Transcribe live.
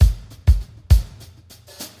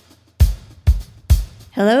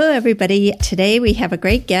Hello, everybody. Today we have a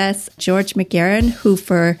great guest, George McGarren, who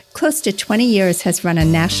for close to 20 years has run a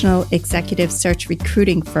national executive search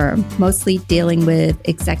recruiting firm, mostly dealing with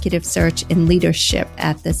executive search and leadership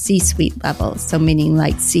at the C-suite level, so meaning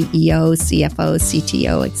like CEO, CFO,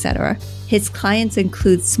 CTO, etc. His clients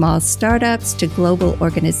include small startups to global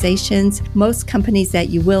organizations, most companies that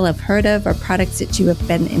you will have heard of or products that you have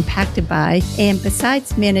been impacted by. And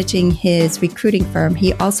besides managing his recruiting firm,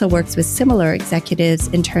 he also works with similar executives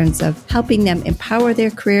in terms of helping them empower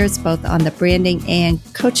their careers, both on the branding and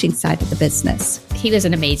coaching side of the business. He was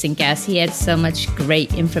an amazing guest. He had so much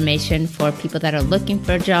great information for people that are looking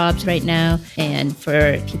for jobs right now and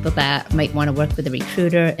for people that might want to work with a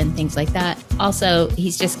recruiter and things like that. Also,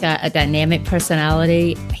 he's just got a dynamic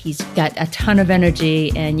personality. He's got a ton of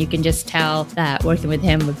energy, and you can just tell that working with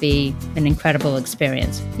him would be an incredible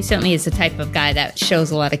experience. He certainly is the type of guy that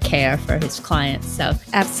shows a lot of care for his clients. So,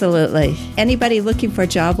 absolutely. Anybody looking for a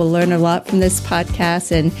job will learn a lot from this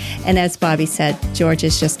podcast. And as Bobby said, George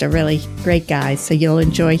is just a really great guy. So you'll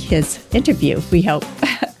enjoy his interview, we hope.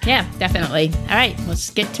 Yeah, definitely. All right, let's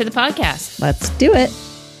get to the podcast. Let's do it.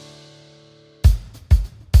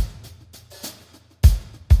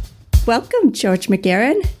 Welcome, George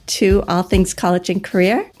McGarren, to All Things College and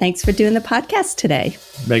Career. Thanks for doing the podcast today.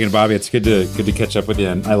 Megan and Bobby, it's good to catch up with you.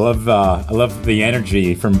 And I love the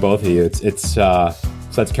energy from both of you. It's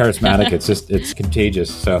that's charismatic. It's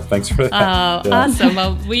contagious. So thanks for that. Oh, yeah. Awesome.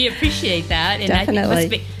 Well, we appreciate that. And definitely. I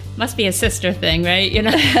think must be a sister thing, right? You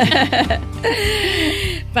know.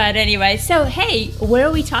 But anyway, so hey, where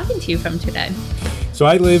are we talking to you from today? So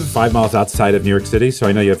I live 5 miles outside of New York City. So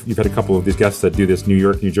I know you've had a couple of these guests that do this New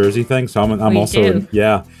York, New Jersey thing. So I'm also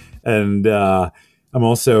and I'm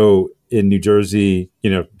also in New Jersey.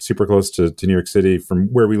 You know, super close to New York City. From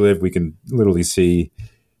where we live, we can literally see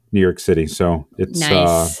New York City. So it's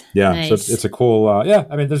nice. So it's a cool I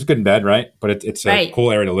mean, there's good and bad, right? But it's a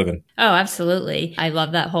cool area to live in. Oh, absolutely. I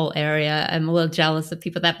love that whole area. I'm a little jealous of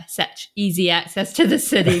people that have such easy access to the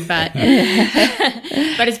city, but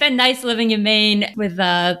but it's been nice living in Maine with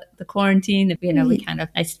the quarantine. You know, we kind of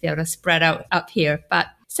nice to be able to spread out up here. But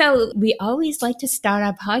so we always like to start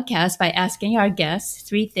our podcast by asking our guests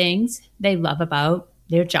 3 things they love about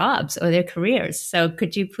their jobs or their careers. So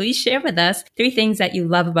could you please share with us 3 things that you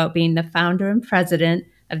love about being the founder and president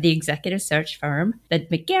of the executive search firm, the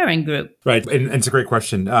McGarren Group? Right. And it's a great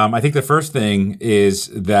question. I think the first thing is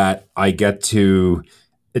that I get to,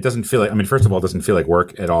 it doesn't feel like, I mean, first of all, it doesn't feel like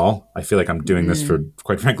work at all. I feel like I'm doing this for,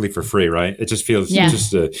 quite frankly, for free, right? It just feels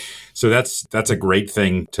so that's a great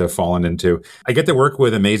thing to fall into. I get to work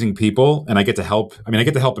with amazing people, and I get to help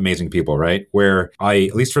amazing people, right? Where I,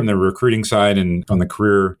 at least from the recruiting side and on the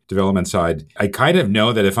career development side, I kind of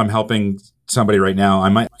know that if I'm helping somebody right now, I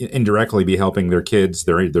might indirectly be helping their kids,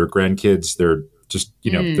 their grandkids, their just,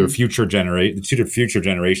 their future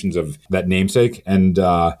generations of that namesake. And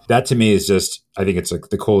that to me is just, I think it's like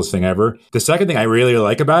the coolest thing ever. The second thing I really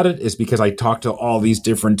like about it is because I talk to all these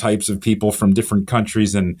different types of people from different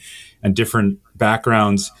countries and different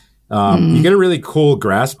backgrounds. You get a really cool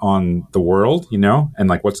grasp on the world, and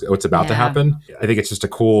like what's about to happen. I think it's just a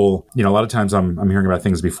cool, a lot of times I'm hearing about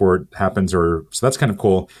things before it happens, so that's kind of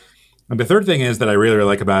cool. And the third thing is that I really, really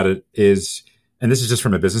like about it is, and this is just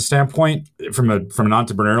from a business standpoint, from an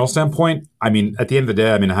entrepreneurial standpoint, I mean, at the end of the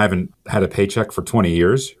day, I mean, I haven't had a paycheck for 20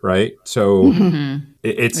 years, right? So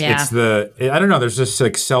it's I don't know, there's just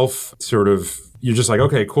like you're just like,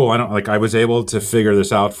 okay, cool. I was able to figure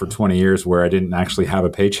this out for 20 years where I didn't actually have a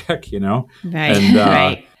paycheck, Right. And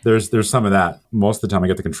right. There's some of that. Most of the time I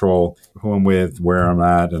get to control who I'm with, where I'm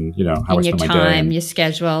at, and how I spend my day. Your time, your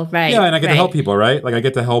schedule, right. Yeah, and I get to help people, right? Like I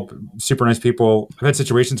get to help super nice people. I've had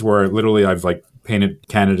situations where literally I've like painted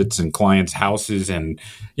candidates and clients' houses and,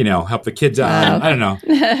 help the kids out. I don't know.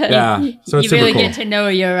 Yeah. So it's you really super cool. get to know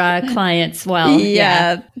your clients well.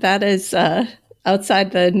 Yeah, that is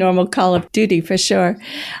outside the normal call of duty for sure.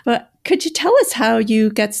 But could you tell us how you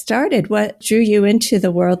got started? What drew you into the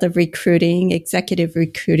world of recruiting, executive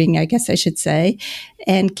recruiting, I guess I should say?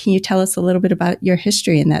 And can you tell us a little bit about your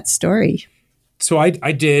history in that story? So I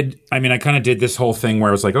kind of did this whole thing where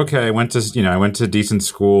I was like, okay, I went to decent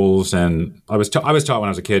schools, and I was taught when I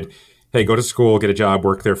was a kid, hey, go to school, get a job,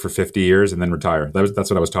 work there for 50 years, and then retire. That's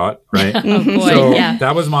what I was taught, right? Oh, boy, so yeah.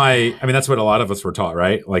 that was that's what a lot of us were taught,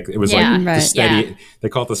 right? Like it was the steady, they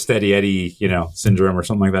call it the steady Eddie, syndrome or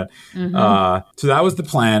something like that. Mm-hmm. So that was the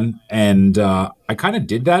plan. And I kind of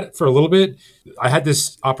did that for a little bit. I had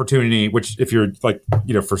this opportunity, which if you're like,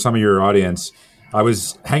 for some of your audience, I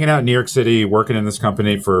was hanging out in New York City, working in this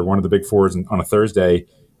company for one of the big fours, and on a Thursday,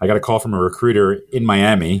 I got a call from a recruiter in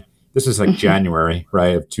Miami. This is like January,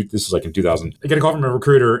 right? This is like in 2000. I get a call from a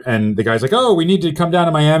recruiter, and the guy's like, "Oh, we need to come down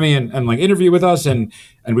to Miami and like interview with us, and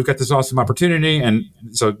we've got this awesome opportunity." And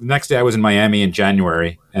so the next day, I was in Miami in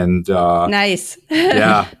January, and nice.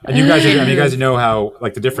 Yeah, and you guys know how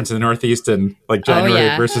like the difference in the Northeast and like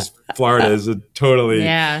January versus Florida is a totally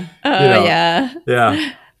yeah.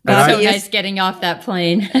 Yeah. It's so nice getting off that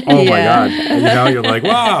plane. Oh my God. You're like,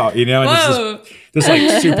 wow, and this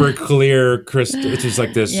like super clear, crisp, it's just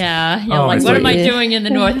like this. Yeah. Like, what am I doing in the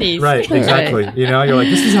Northeast? Right, exactly. Right. You're like,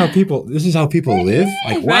 this is how people live?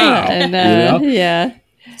 Like, wow. Yeah.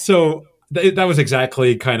 So that was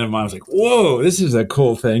exactly kind of, I was like, whoa, this is a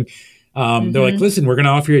cool thing. They're like, listen, we're going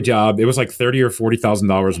to offer you a job. It was like $30,000 or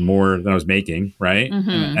 $40,000 more than I was making. Right.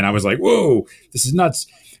 And I was like, whoa, this is nuts.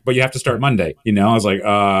 But you have to start Monday. I was like,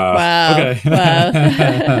 wow. Okay.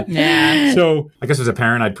 Wow. Yeah. So I guess as a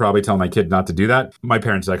parent, I'd probably tell my kid not to do that. My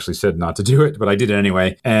parents actually said not to do it, but I did it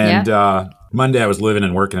anyway. And Monday I was living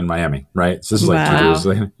and working in Miami, right? So this is like 2 years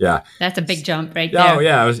later. Yeah. That's a big jump right there. Oh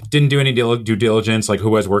yeah. Didn't do any due diligence, like who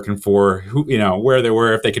I was working for, who, where they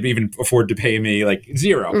were, if they could even afford to pay me, like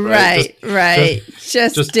zero. Right.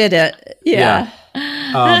 Just did it. Yeah.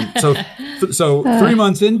 So 3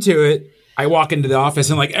 months into it, I walk into the office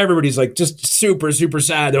and like everybody's like just super, super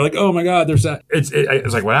sad. They're like, "Oh my God, they're sad." It's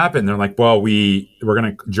like, what happened? They're like, "Well,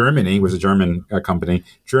 Germany was a German company.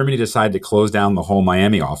 Germany decided to close down the whole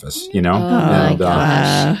Miami office, Oh my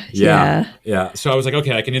gosh. Yeah. So I was like,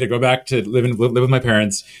 okay, I can either go back to live with my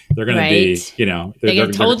parents. They're going to be,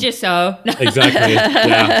 They told you so. Exactly.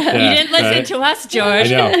 Yeah. You didn't listen to us,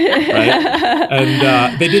 George. I know, right?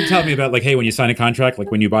 And they did tell me about like, hey, when you sign a contract, like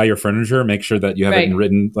when you buy your furniture, make sure that you have it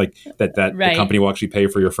written like that the company will actually pay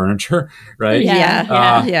for your furniture, right?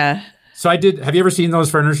 Yeah. So I did. Have you ever seen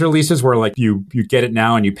those furniture leases where like you get it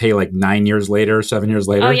now and you pay like 9 years later, 7 years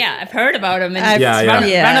later? Oh yeah, I've heard about them. And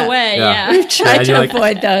run away. Yeah. We've tried to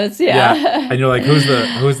avoid those. Yeah. And you're like, who's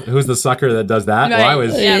the sucker that does that? Right. Well, I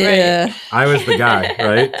was the guy,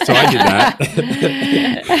 right? So I did that.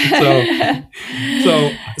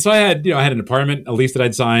 so I had an apartment, a lease that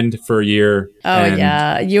I'd signed for a year.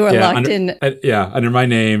 You were locked in. Under my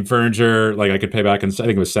name, furniture. Like I could pay back in, I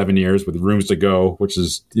think it was 7 years with rooms to go, which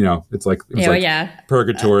is it's like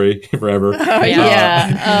purgatory forever.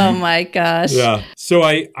 Oh my gosh. Yeah. So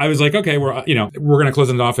I was like, okay, we're gonna close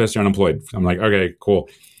the office. You're unemployed. I'm like, okay, cool.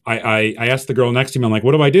 I asked the girl next to me, I'm like,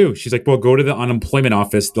 what do I do? She's like, well, go to the unemployment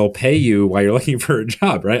office. They'll pay you while you're looking for a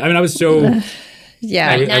job, right? I mean, I was so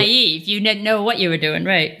naive. You didn't know what you were doing,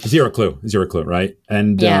 right? Zero clue, right?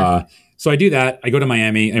 And so I do that. I go to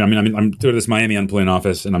Miami, and I'm to this Miami unemployment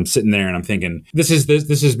office, and I'm sitting there, and I'm thinking, this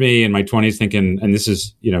is me in my 20s thinking, and this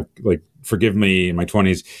is like, forgive me, in my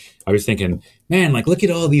 20s, I was thinking, man, like look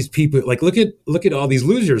at all these people, like look at all these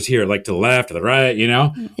losers here, like to the left, to the right,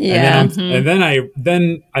 Yeah. And then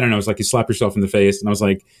I don't know, it's like you slap yourself in the face, and I was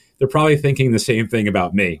like, they're probably thinking the same thing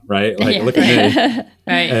about me, right? Like look at me,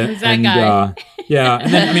 right? Who's that guy?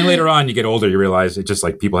 And then later on, you get older, you realize it's just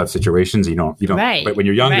like people have situations you don't. Right. But when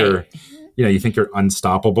you're younger, you think you're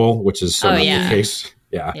unstoppable, which is not the case.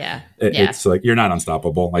 Yeah. It's like you're not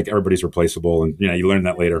unstoppable. Like everybody's replaceable, and you learn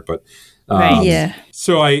that later. But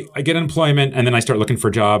so I get employment, and then I start looking for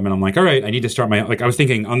a job, and I'm like, all right, I need to start I was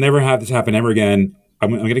thinking, I'll never have this happen ever again. I'm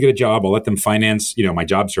going to get a job. I'll let them finance, my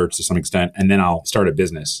job search to some extent, and then I'll start a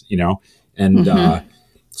business, And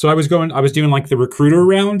so I was doing like the recruiter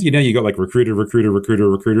round. You go like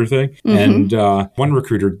recruiter thing. And one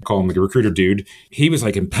recruiter, call him like a recruiter dude. He was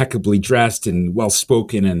like impeccably dressed and well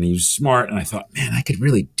spoken, and he was smart. And I thought, man, I could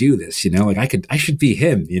really do this. I should be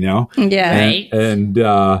him. Yeah.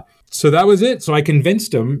 And so that was it. So I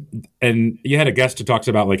convinced him, and you had a guest who talks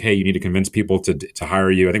about like, hey, you need to convince people to hire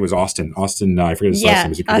you. I think it was Austin. I forget his last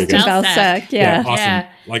name. Austin Belcek. Yeah. Awesome.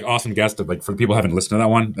 Like awesome guest. Like for the people who haven't listened to that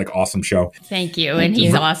one, like awesome show. Thank you. And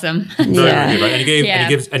he's awesome. Very good,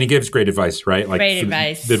 right? And he gives great advice, right? Like great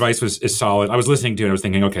advice. The advice is solid. I was listening to it and I was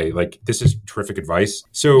thinking, okay, like this is terrific advice.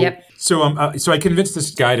 So I convinced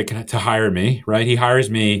this guy to hire me, right? He hires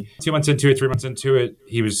me 2 months into it, 3 months into it.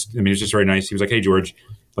 He was just very nice. He was like, hey, George,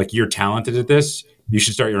 like you're talented at this. You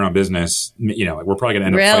should start your own business. We're probably going to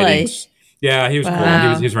end up fighting. Yeah, he was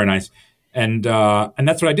cool. He was very nice. And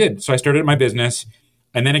that's what I did. So I started my business,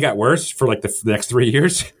 and then it got worse for like the next 3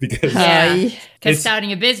 years because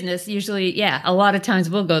starting a business usually, a lot of times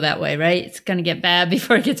will go that way, right? It's going to get bad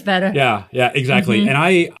before it gets better. Yeah, exactly. And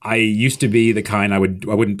I used to be the kind I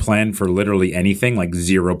wouldn't plan for literally anything, like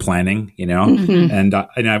zero planning, And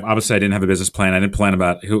obviously I didn't have a business plan. I didn't plan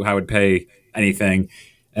about how I would pay anything.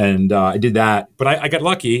 And I did that, but I got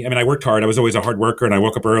lucky. I mean, I worked hard. I was always a hard worker, and I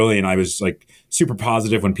woke up early, and I was like super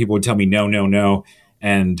positive when people would tell me no.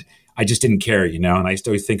 And I just didn't care, And I used to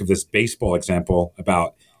always think of this baseball example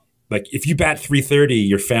about like if you bat 330,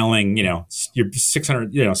 you're failing, you're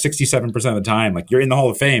 600, 67% of the time, like you're in the Hall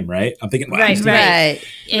of Fame, right? I'm thinking, wow, right.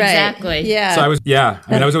 Exactly. Yeah. So I was that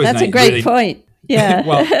was always that's a great point. Yeah.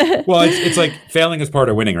 well, it's like failing is part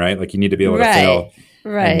of winning, right? Like you need to be able to fail.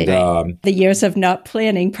 Right. And, the years of not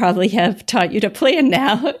planning probably have taught you to plan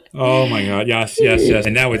now. Oh my God. Yes.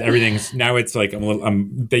 And now with everything, now it's like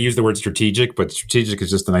they use the word strategic, but strategic is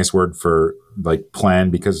just a nice word for like plan,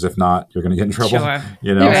 because if not, you're going to get in trouble. Sure.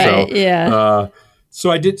 Right, So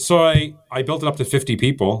I built it up to 50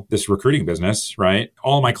 people, this recruiting business, right?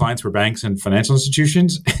 All of my clients were banks and financial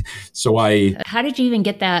institutions. How did you even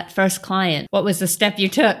get that first client? What was the step you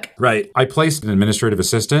took? Right. I placed an administrative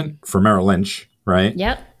assistant for Merrill Lynch, right?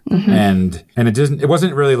 Yep. Mm-hmm. And it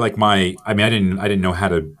wasn't really like I didn't know how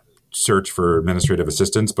to search for administrative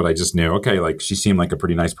assistants, but I just knew, okay, like she seemed like a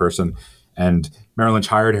pretty nice person. And Merrill Lynch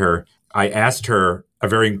hired her. I asked her a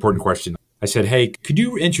very important question. I said, hey, could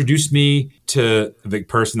you introduce me to the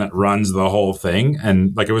person that runs the whole thing?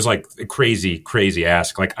 And like, it was like a crazy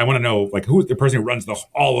ask. Like, I want to know like who the person who runs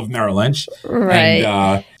all of Merrill Lynch. Right.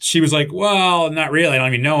 And she was like, well, not really. I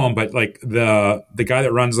don't even know him. But like the guy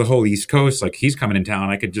that runs the whole East Coast, like he's coming in town.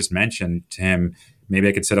 I could just mention to him, maybe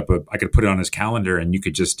I could I could put it on his calendar and you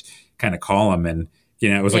could just kind of call him. And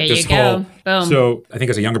it was like this whole. Boom. So I think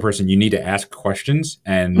as a younger person, you need to ask questions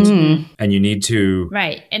and you need to.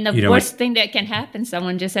 Right. And the worst thing that can happen,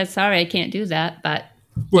 someone just says, sorry, I can't do that. But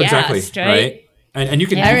exactly. straight. Right. And you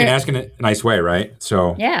can ask in a nice way. Right.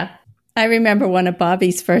 So. Yeah. I remember one of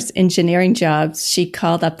Bobby's first engineering jobs. She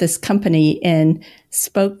called up this company and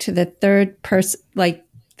spoke to the third person, like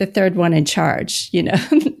the third one in charge,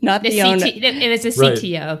 not the owner. It was a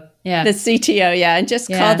CTO. Right. Yeah. The CTO, and just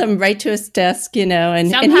called him right to his desk,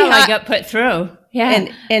 and somehow I got put through. Yeah.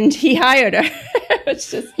 And he hired her.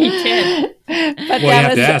 It's just he did. But you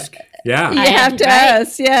have to ask. Yeah. You have to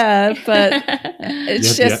ask, but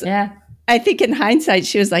it's just I think in hindsight,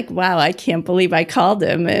 she was like, wow, I can't believe I called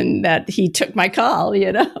him and that he took my call,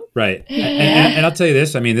 Right. And I'll tell you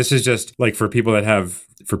this. I mean, this is just like for people that have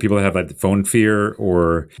like phone fear,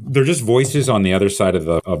 or they're just voices on the other side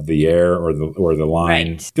of the air or the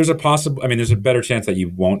line. Right. There's a better chance that you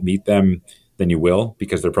won't meet them than you will,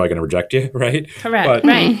 because they're probably going to reject you. Right. Correct. But,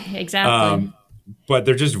 right. Exactly. But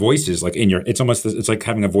they're just voices like it's like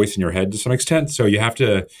having a voice in your head to some extent. So you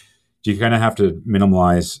kind of have to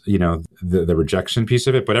minimize, the rejection piece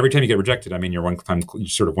of it. But every time you get rejected, I mean, you're one time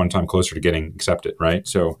closer to getting accepted, right?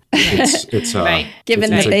 So it's right. Given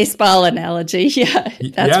the baseball analogy,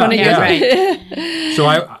 that's one of your right. So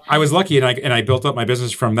I was lucky, and I built up my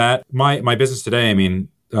business from that. My business today, I mean,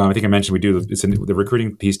 I think I mentioned the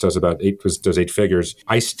recruiting piece does does 8 figures.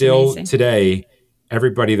 I still today.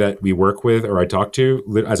 Everybody that we work with or I talk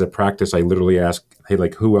to, as a practice, I literally ask, hey,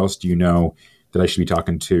 like, who else do you know that I should be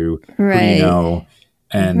talking to? Right. Who do you know?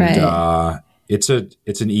 And it's a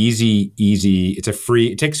free,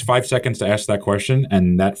 it takes 5 seconds to ask that question.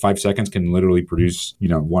 And that 5 seconds can literally produce,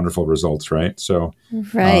 wonderful results. Right. So,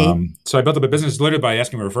 so I built up a business literally by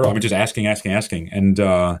asking a referral. I mean, just asking. And,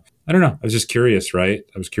 I don't know. I was just curious, right?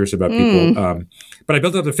 I was curious about people. But I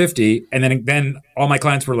built up to 50, and then all my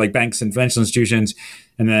clients were like banks and financial institutions.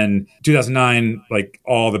 And then 2009, like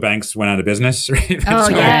all the banks went out of business, right? Oh,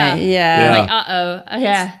 So, yeah. Like,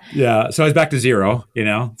 yeah. Yeah. So I was back to zero,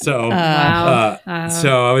 So, wow.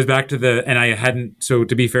 So I was back to and I hadn't, so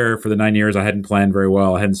to be fair, for the 9 years, I hadn't planned very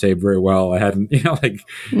well. I hadn't saved very well. I hadn't, it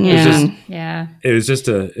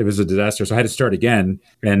was a disaster. So I had to start again.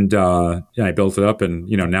 And, I built it up, and,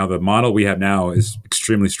 now the model we have now is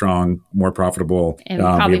extremely strong, more profitable. And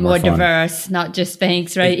probably more diverse, not just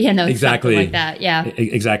banks, right? Exactly. Something like that. Yeah.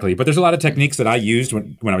 Exactly. But there's a lot of techniques that I used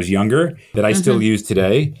when I was younger that I still use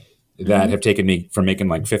today that have taken me from making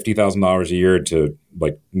like $50,000 a year to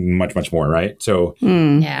like much, much more. Right. So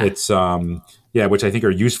it's, which I think are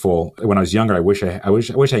useful. When I was younger, I wish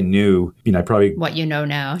I knew, I probably what you know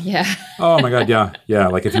now. Yeah. Oh my God. Yeah. Yeah.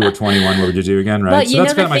 Like if you were 21, what would you do again? Right. Well, so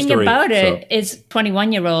that's the kind of my thing story. About it is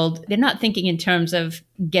 21-year-old, they're not thinking in terms of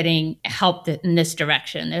getting help in this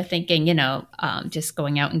direction. They're thinking, just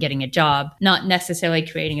going out and getting a job, not necessarily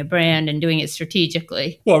creating a brand and doing it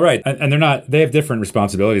strategically. Well, right. And they have different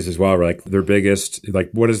responsibilities as well. Like their biggest,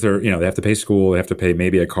 like what is their, they have to pay school, they have to pay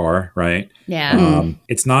maybe a car, right? Yeah.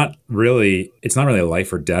 It's not really a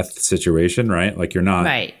life or death situation, right? Like you're not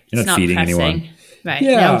feeding pressing. anyone. Right.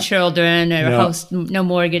 Yeah. No children or house, no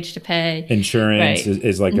mortgage to pay. Insurance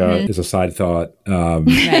is like is a side thought.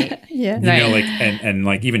 Right. Yeah. Like and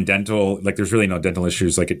like even dental, like there's really no dental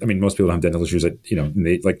issues. Like most people have dental issues that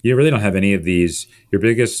you really don't have any of these. Your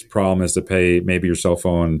biggest problem is to pay maybe your cell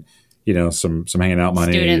phone, some hanging out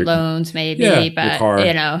money, student loans, maybe, but your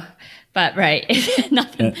car. But right,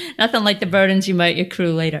 nothing like the burdens you might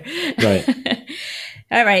accrue later. Right.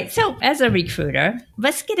 All right. So as a recruiter,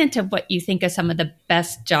 let's get into what you think are some of the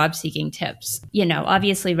best job seeking tips.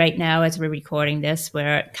 Obviously right now, as we're recording this,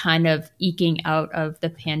 we're kind of eking out of the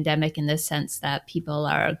pandemic in the sense that people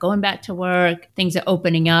are going back to work, things are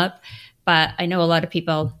opening up, but I know a lot of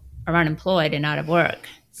people are unemployed and out of work.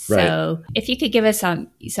 So if you could give us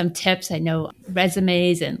some tips, I know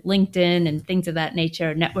resumes and LinkedIn and things of that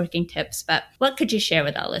nature, networking tips, but what could you share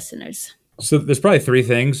with our listeners? So there's probably three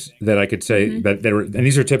things that I could say that are, and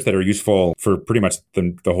these are tips that are useful for pretty much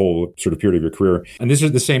the whole sort of period of your career. And these are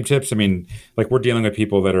the same tips. I mean, like we're dealing with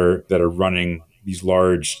people that are running these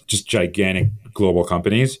large, just gigantic global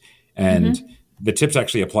companies, and the tips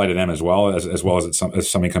actually apply to them as well as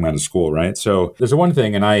somebody coming out of school, right? So there's one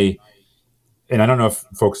thing, and I don't know if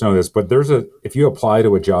folks know this, but if you apply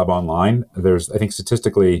to a job online, I think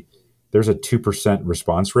statistically, there's a 2%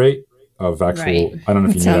 response rate of actual, I don't know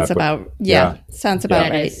if you knew that. Sounds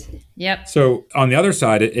about right. Yep. So on the other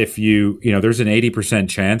side, if there's an 80%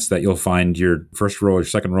 chance that you'll find your first role, your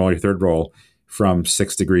second role, your third role from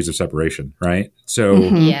 6 degrees of separation, right? So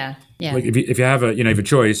like if you have a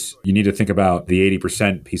choice, you need to think about the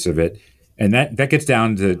 80% piece of it. And that gets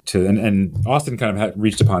down to and Austin kind of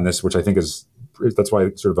reached upon this, which I think that's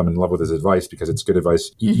why sort of I'm in love with his advice, because it's good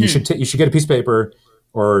advice. You should get a piece of paper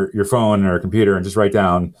or your phone or a computer and just write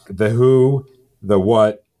down the who, the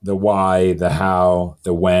what, the why, the how,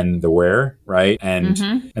 the when, the where, right? And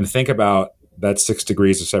think about that 6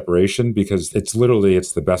 degrees of separation, because it's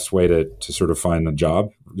the best way to sort of find a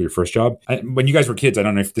job, your first job. When you guys were kids, I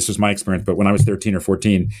don't know if this was my experience, but when I was 13 or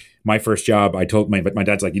 14, my first job, I told my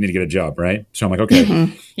dad's like, you need to get a job, right? So I'm like,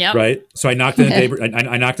 okay, right. So I knocked on the neighbor,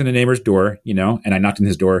 I knocked on the neighbor's door, and I knocked on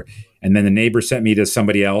his door. And then the neighbor sent me to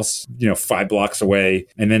somebody else, 5 blocks away,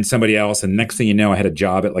 and then somebody else. And next thing you know, I had a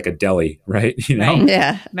job at like a deli, right? Right.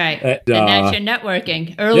 Yeah. Right. And that's your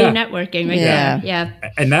networking, early networking right there. Yeah.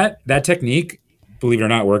 And that technique, believe it or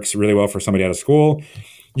not, works really well for somebody out of school.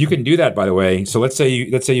 You can do that, by the way. So let's say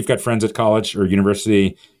you've got friends at college or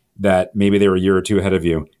university that maybe they were a year or two ahead of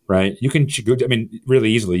you, right? You can,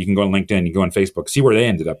 really easily, you can go on LinkedIn, you go on Facebook, see where they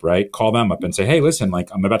ended up, right? Call them up and say, hey, listen, like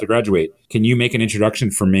I'm about to graduate. Can you make an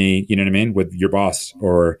introduction for me, you know what I mean, with your boss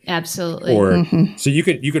or absolutely. Or so you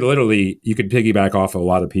could piggyback off of a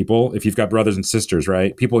lot of people if you've got brothers and sisters,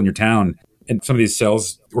 right? People in your town. And some of these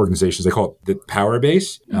sales organizations, they call it the power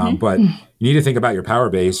base. But you need to think about your power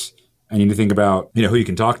base. And you need to think about, who you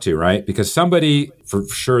can talk to, right? Because somebody for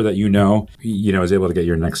sure that is able to get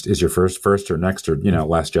your first or next or,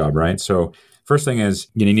 last job, right? So first thing is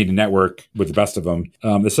you need to network with the best of them.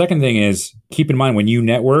 The second thing is keep in mind when you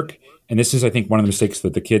network, and this is, I think, one of the mistakes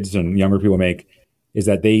that the kids and younger people make, is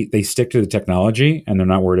that they stick to the technology and they're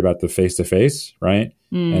not worried about the face-to-face, right?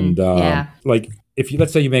 Like if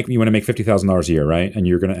let's say you want to make $50,000 a year, right? And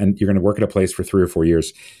you're gonna work at a place for 3 or 4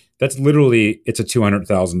 years. That's literally, it's a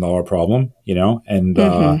 $200,000 problem, and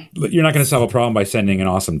you're not going to solve a problem by sending an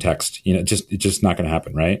awesome text. It's just not going to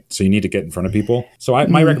happen, right? So you need to get in front of people. So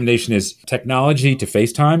my recommendation is technology to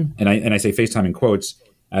FaceTime, and I say FaceTime in quotes,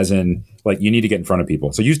 as in like you need to get in front of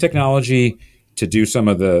people. So use technology to do some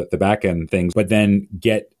of the back end things, but then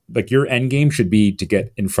your end game should be to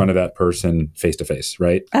get in front of that person face to face,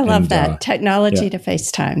 right? I love that technology to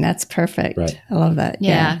FaceTime. That's perfect. Right. I love that.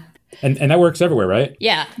 Yeah. And that works everywhere, right?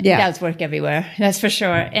 Yeah, it does work everywhere. That's for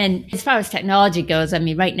sure. And as far as technology goes,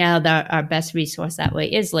 right now our best resource that way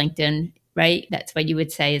is LinkedIn, right? That's what you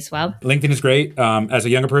would say as well. LinkedIn is great. As a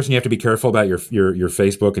younger person, you have to be careful about your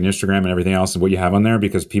Facebook and Instagram and everything else and what you have on there,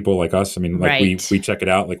 because people like us, we check it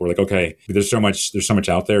out. Like we're like, okay, there's so much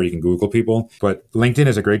out there. You can Google people, but LinkedIn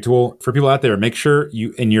is a great tool for people out there. Make sure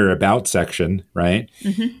you, in your about section, right?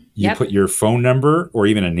 You put your phone number or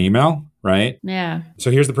even an email. Right? Yeah.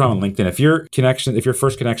 So here's the problem with LinkedIn. If your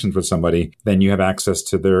first connections with somebody, then you have access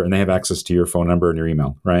to and they have access to your phone number and your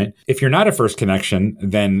email, right? If you're not a first connection,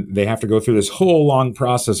 then they have to go through this whole long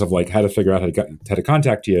process of like how to figure out how to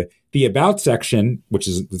contact you. The about section, which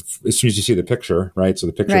is as soon as you see the picture, right? So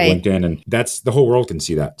the picture of LinkedIn, and that's the whole world can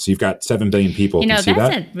see that. So you've got 7 billion people can see that.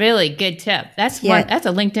 That's a really good tip. That's a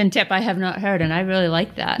LinkedIn tip I have not heard, and I really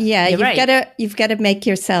like that. Yeah, you've got to make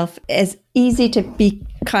yourself as easy to be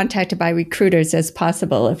contacted by recruiters as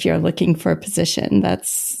possible if you're looking for a position.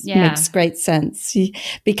 Makes great sense,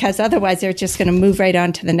 because otherwise they're just going to move right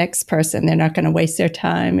on to the next person. They're not going to waste their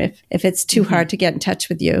time if it's too hard to get in touch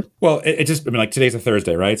with you. Well, it just, like today's a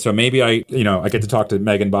Thursday, right? So maybe I get to talk to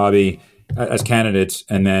Meg and Bobby as candidates.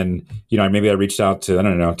 And then, maybe I reached out to, I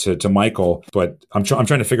don't know, to Michael, but I'm trying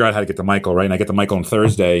to figure out how to get to Michael, right? And I get to Michael on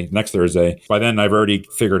next Thursday. By then I've already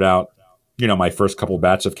figured out, my first couple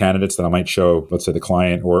batch of candidates that I might show, let's say the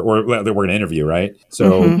client or that we're going to interview, right?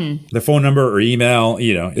 So the phone number or email,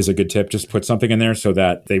 is a good tip. Just put something in there so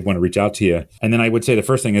that they want to reach out to you. And then I would say the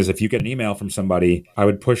first thing is if you get an email from somebody, I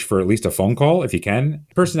would push for at least a phone call if you can.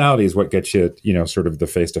 Personality is what gets you, sort of the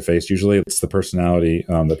face-to-face. Usually it's the personality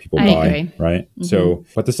that people buy, agree. right? So,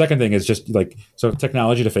 but the second thing is just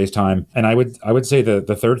technology to FaceTime. And I would say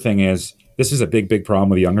the third thing is, this is a big problem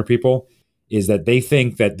with younger people, is that they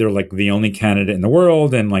think that they're like the only candidate in the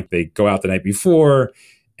world and like they go out the night before,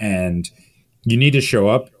 and you need to show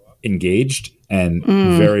up engaged and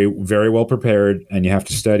very, very well prepared. And you have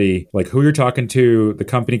to study like who you're talking to, the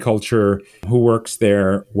company culture, who works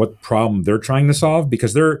there, what problem they're trying to solve,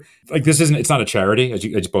 because they're like, it's not a charity,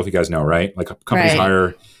 as both of you guys know, right? Like companies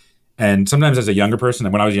hire. And sometimes as a younger person,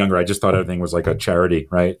 and when I was younger, I just thought everything was like a charity,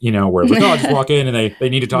 right? Where it's like, I'll just walk in and they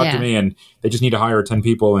need to talk to me and they just need to hire 10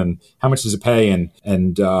 people and how much does it pay? And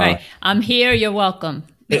right. I'm here. You're welcome.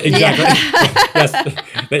 Exactly. Yes.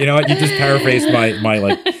 You know what? You just paraphrased my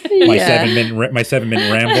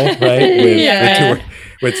 7-minute ramble, right?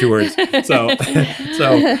 With two words. So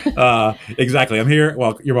exactly. I'm here.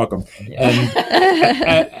 Well, you're welcome.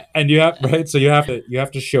 And you have, right. So you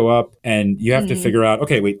have to show up and you have to figure out,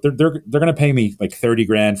 okay, wait, they're going to pay me like 30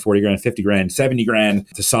 grand, 40 grand, 50 grand, 70 grand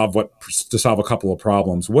to solve a couple of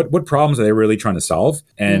problems. What problems are they really trying to solve?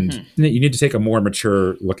 And you need to take a more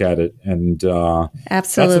mature look at it. And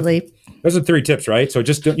absolutely. Those are 3 tips, right? So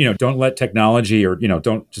just, don't let technology or,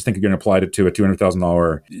 don't just think you're going to apply it to a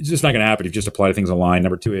 $200,000. It's just not going to happen if you just apply to things online.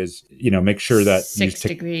 Number 2 is, make sure that 6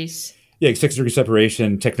 degrees. Yeah, 6 degree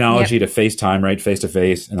separation, technology to FaceTime, right? Face to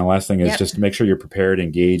face. And the last thing is just make sure you're prepared,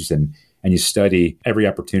 engaged, and you study every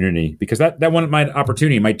opportunity, because that one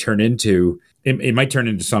opportunity might turn into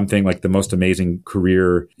something like the most amazing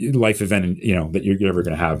career life event, that you're ever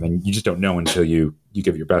going to have. And you just don't know until you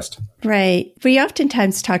give it your best. Right. We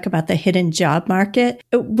oftentimes talk about the hidden job market.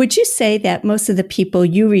 Would you say that most of the people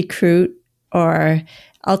you recruit or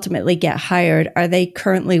ultimately get hired, are they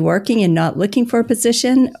currently working and not looking for a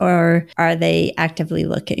position, or are they actively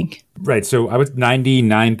looking? Right. So I would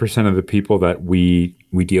 99% of the people that we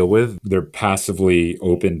deal with, they're passively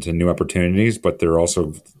open to new opportunities, but they're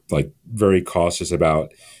also like very cautious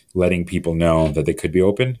about letting people know that they could be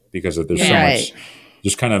open, because there's so much,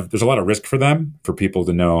 there's a lot of risk for them, for people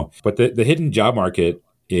to know. But the hidden job market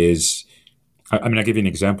is, I'll give you an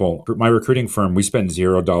example. For my recruiting firm, we spend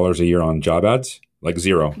 $0 a year on job ads. Like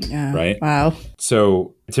zero, right? Wow.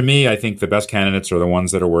 So to me, I think the best candidates are the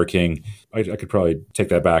ones that are working. I could probably take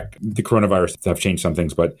that back. The coronavirus have changed some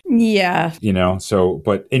things, but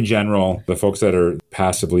but in general, the folks that are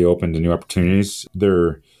passively open to new opportunities,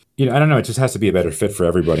 they're, I don't know, it just has to be a better fit for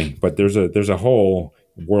everybody. But there's a whole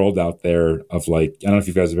world out there of like, I don't know if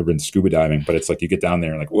you guys have ever been scuba diving, but it's like you get down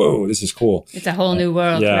there and like, whoa, this is cool. It's a whole new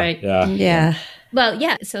world, right? Yeah. Well,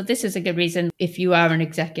 yeah. So this is a good reason if you are an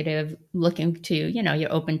executive looking to,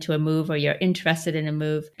 you're open to a move or you're interested in a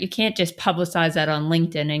move. You can't just publicize that on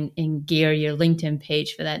LinkedIn and gear your LinkedIn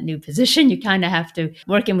page for that new position. You kind of have to,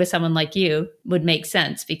 working with someone like you would make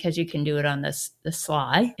sense, because you can do it on the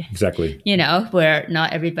sly. Exactly. Where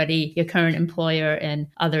not everybody, your current employer and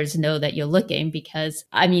others know that you're looking, because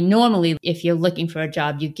normally if you're looking for a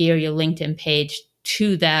job, you gear your LinkedIn page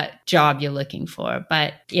to that job you're looking for.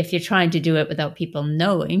 But if you're trying to do it without people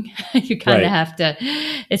knowing, you kind of have to,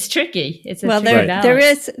 it's tricky. It's a tricky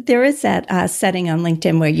balance. There is that setting on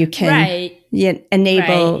LinkedIn where you can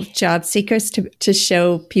enable job seekers to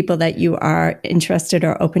show people that you are interested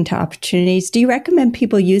or open to opportunities. Do you recommend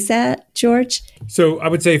people use that, George? So I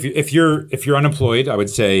would say if you're unemployed, I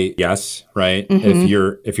would say yes, right? If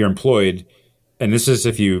you're employed, and this is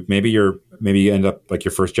if you maybe you end up like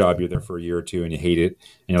your first job, you're there for a year or two and you hate it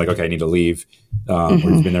and you're like, okay, I need to leave, or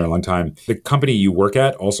you've been there a long time. The company you work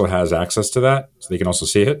at also has access to that, so they can also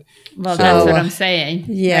see it. Well, that's what I'm saying.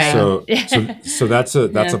 Yeah. So that's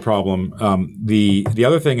a problem. The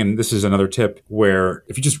other thing, and this is another tip, where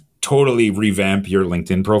if you just totally revamp your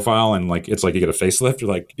LinkedIn profile and like it's like you get a facelift, you're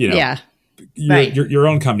like, your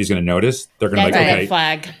own company's going to notice. They're going to be like, okay,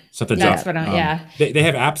 flag. Something's up. They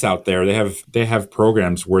have apps out there. They have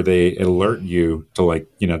programs where they alert you to like,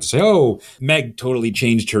 to say, oh, Meg totally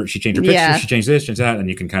changed her picture. Yeah. She changed this, changed that. And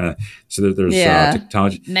you can kind of, so there's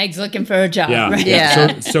technology. Meg's looking for a job. Yeah. Right?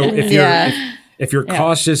 Yeah. So if you're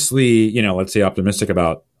cautiously, let's say optimistic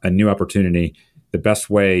about a new opportunity, the best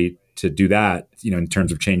way to do that, in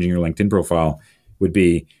terms of changing your LinkedIn profile would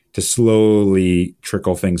be to slowly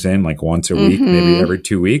trickle things in, like once a week, maybe every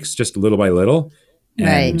 2 weeks, just little by little.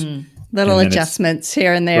 Little adjustments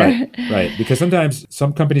here and there. Right. Because sometimes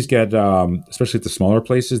some companies get, especially at the smaller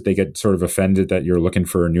places, they get sort of offended that you're looking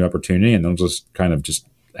for a new opportunity, and they'll just kind of just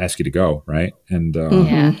ask you to go, right? And you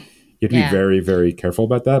have to be very, very careful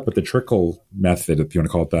about that. But the trickle method, if you want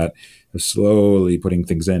to call it that, of slowly putting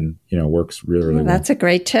things in, works really, really well. That's a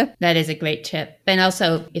great tip. That is a great tip. And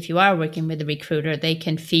also, if you are working with a recruiter, they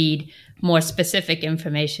can feed more specific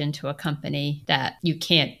information to a company that you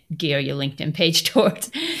can't gear your LinkedIn page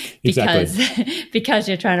towards because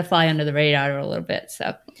you're trying to fly under the radar a little bit.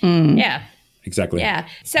 So, yeah. Exactly. Yeah.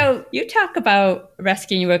 So you talk about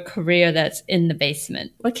rescuing a career that's in the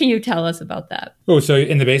basement. What can you tell us about that? Oh, so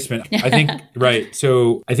in the basement, I think, right.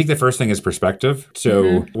 So I think the first thing is perspective.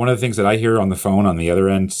 So one of the things that I hear on the phone on the other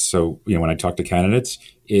end, so, when I talk to candidates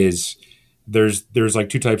is there's like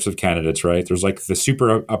two types of candidates, right? There's like the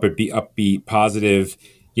super upbeat, positive,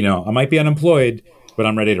 I might be unemployed, but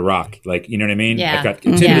I'm ready to rock. Like, you know what I mean? Yeah. I've got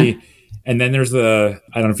activity. Yeah. And then there's I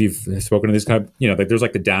don't know if you've spoken to this kind of, like there's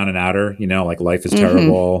like the down and outer, like life is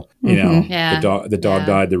terrible, the dog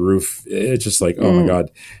died, the roof, it's just like, oh my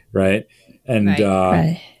God. Right. And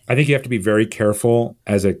I think you have to be very careful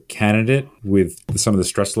as a candidate with some of the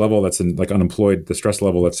stress level that's in, like unemployed, the stress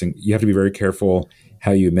level you have to be very careful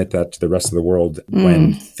how you admit that to the rest of the world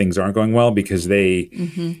when things aren't going well, because they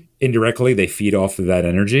indirectly they feed off of that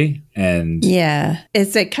energy. And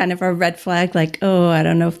is it kind of a red flag? Like, oh, I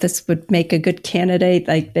don't know if this would make a good candidate.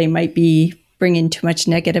 Like they might be bringing too much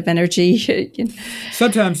negative energy.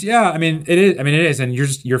 Sometimes, yeah. I mean, it is. And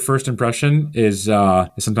your first impression is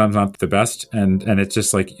sometimes not the best. And it's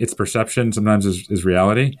just like, it's perception sometimes is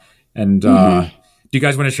reality. And, do you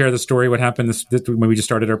guys want to share the story? What happened when we just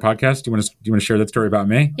started our podcast? Do you want to share that story about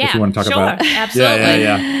me? Yeah, if you want to talk about it? Absolutely.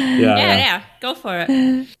 Yeah. Go for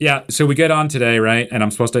it. Yeah. So we get on today, right? And I'm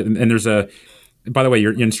supposed to. And there's by the way,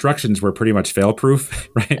 your instructions were pretty much fail-proof,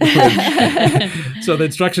 right? So the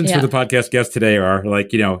instructions for the podcast guest today are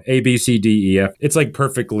like, A, B, C, D, E, F. It's like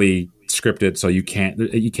perfectly scripted, so you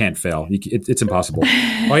can't fail. It's impossible.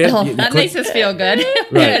 That makes us feel good.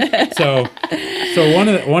 Right. So one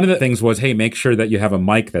of the things was, hey, make sure that you have a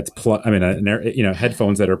mic that's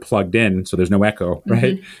headphones that are plugged in, so there's no echo,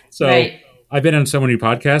 right? So I've been on so many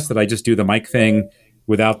podcasts that I just do the mic thing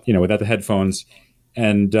without the headphones,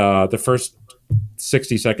 and the first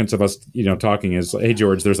 60 seconds of us, talking is, hey,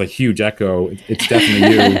 George, there's a huge echo. It's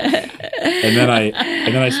definitely you. And then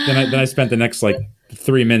I spent the next like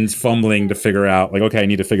 3 minutes fumbling to figure out, like, okay, I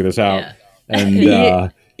need to figure this out. Yeah.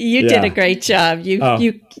 And you did a great job.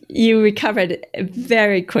 You recovered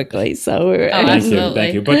very quickly. So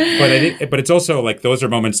thank you. But it's also like those are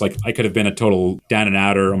moments like I could have been a total down and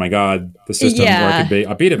outer. Oh my God, the system, or I could be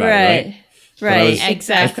upbeat about it, right? Right,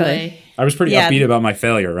 exactly. I was pretty upbeat about my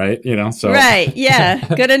failure, right? So right, yeah,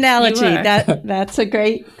 good analogy. That's a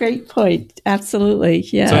great point. Absolutely,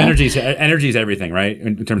 yeah. So energy is everything, right?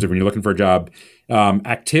 In terms of when you're looking for a job,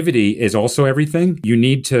 activity is also everything. You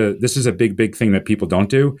need to. This is a big thing that people don't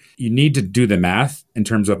do. You need to do the math in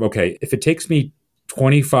terms of, okay, if it takes me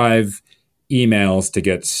 25 emails to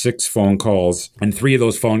get 6 phone calls, and 3 of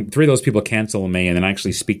those people cancel me, and then I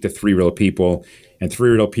actually speak to 3 real people. And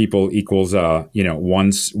 3 real people equals,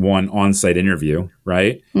 one on-site interview,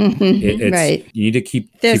 right? Right. You need to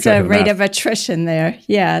keep. There's a rate of attrition there.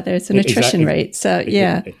 Yeah, there's an attrition rate. So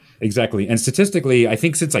yeah. Exactly. And statistically, I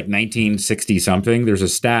think since like 1960 something, there's a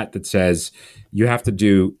stat that says you have to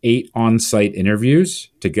do 8 on-site interviews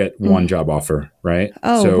to get 1 job offer, right?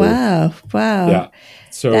 Oh, wow. Yeah.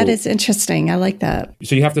 So that is interesting. I like that.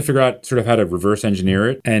 So you have to figure out sort of how to reverse engineer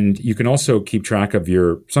it. And you can also keep track of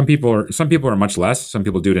some people are much less. Some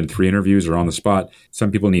people do it in 3 interviews or on the spot.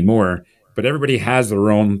 Some people need more. But everybody has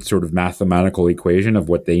their own sort of mathematical equation of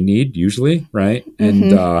what they need usually, right?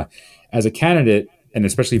 And as a candidate, and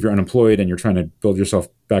especially if you're unemployed and you're trying to build yourself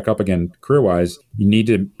back up again career-wise, you need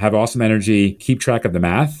to have awesome energy, keep track of the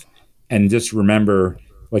math, and just remember,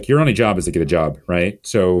 like, your only job is to get a job, right?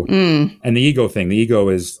 So, and the ego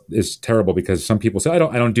is terrible because some people say, I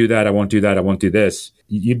don't do that, I won't do that, I won't do this.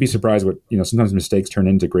 You'd be surprised what, sometimes mistakes turn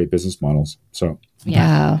into great business models. So,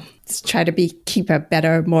 yeah, let's try to keep a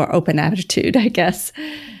better, more open attitude, I guess.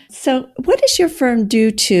 So what does your firm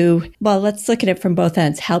do let's look at it from both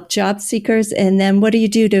ends, help job seekers, and then what do you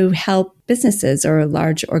do to help businesses or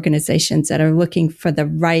large organizations that are looking for the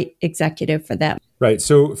right executive for them? Right.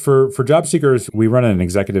 So for job seekers, we run an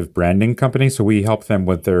executive branding company. So we help them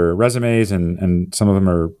with their resumes, and some of them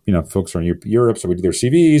are, folks are in Europe. So we do their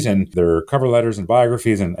CVs and their cover letters and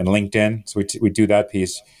biographies and LinkedIn. So we do that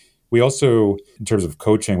piece. We also, in terms of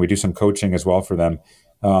coaching, we do some coaching as well for them.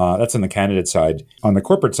 That's on the candidate side. On the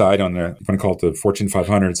corporate side, on the, I'm going to call it the Fortune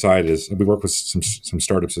 500 side, is we work with some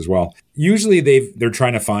startups as well. Usually they're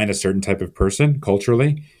trying to find a certain type of person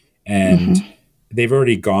culturally, and they've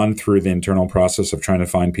already gone through the internal process of trying to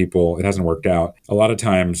find people. It hasn't worked out. A lot of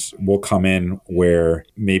times we'll come in where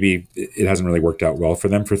maybe it hasn't really worked out well for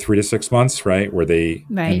them for 3 to 6 months, right? Where they,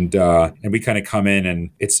 and we kind of come in, and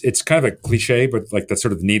it's kind of a cliche, but like that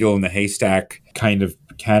sort of needle in the haystack kind of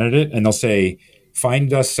candidate. And they'll say,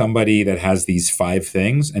 find us somebody that has these 5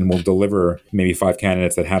 things, and we'll deliver maybe 5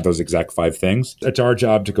 candidates that have those exact 5 things. It's our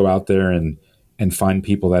job to go out there and find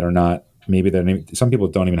people that are not, maybe some people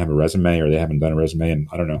don't even have a resume, or they haven't done a resume in,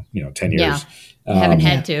 I don't know, 10 years. Yeah. They haven't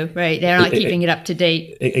had to, right? They're not keeping it up to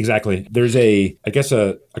date. Exactly. There's I guess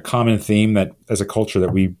a common theme that as a culture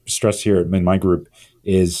that we stress here in my group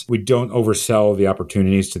is we don't oversell the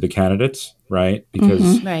opportunities to the candidates, right?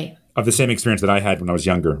 Because of the same experience that I had when I was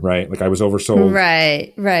younger, right? Like I was oversold.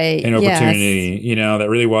 Right. An opportunity, that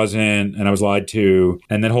really wasn't, and I was lied to.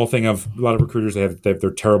 And that whole thing of a lot of recruiters,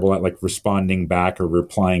 they're terrible at like responding back or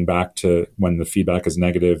replying back to when the feedback is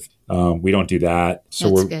negative. We don't do that. So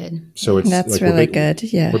that's good. So that's like really good.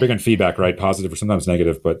 Yeah. We're big on feedback, right? Positive or sometimes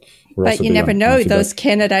negative, but we're also you big never on know. feedback. Those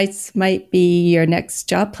candidates might be your next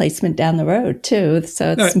job placement down the road too.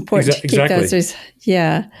 So it's important to keep those.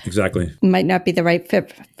 Yeah. Exactly. Might not be the right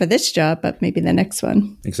fit for this job, but maybe the next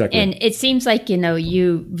one. Exactly. And it seems like,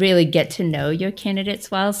 you really get to know your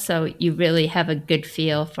candidates well. So you really have a good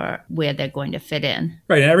feel for where they're going to fit in.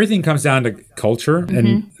 Right. And everything comes down to culture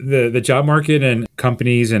and the job market and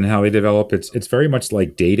companies and how they develop. It's very much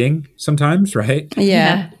like dating sometimes, right?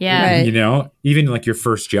 Yeah. Right. Even like your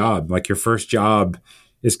first job,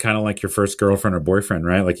 is kind of like your first girlfriend or boyfriend,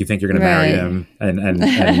 right? Like you think you're going to marry them, and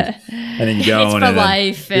then you go it's and for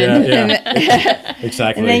life. Yeah.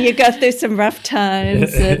 Exactly. And then you go through some rough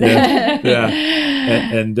times.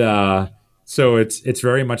 So it's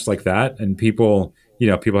very much like that, and people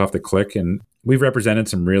have to click. And we've represented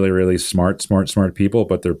some really, really smart people,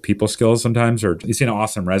 but their people skills sometimes are. You see an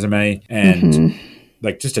awesome resume and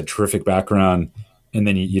like just a terrific background. And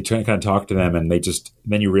then you kind of talk to them, and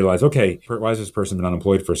then you realize, okay, why has this person been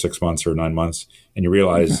unemployed for 6 months or 9 months? And you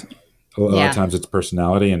realize a lot of times it's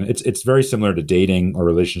personality, and it's very similar to dating or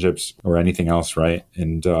relationships or anything else, right?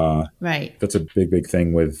 And that's a big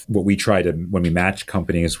thing with what we try to, when we match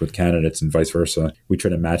companies with candidates and vice versa, we try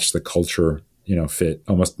to match the culture fit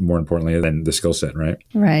almost more importantly than the skill set, right?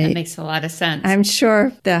 Right. That makes a lot of sense. I'm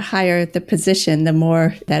sure the higher the position, the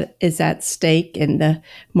more that is at stake and the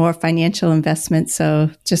more financial investment. So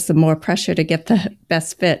just the more pressure to get the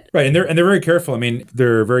best fit. Right. And they're very careful. I mean,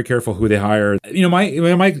 they're very careful who they hire.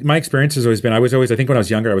 My experience has always been, I think when I was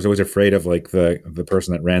younger, I was always afraid of like the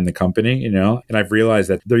person that ran the company, and I've realized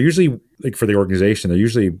that they're usually like for the organization, they're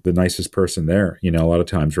usually the nicest person there, a lot of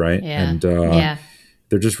times. Right. Yeah. And,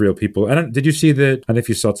 they're just real people. Did you see I don't know if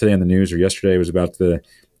you saw today on the news or yesterday, it was about the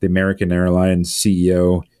American Airlines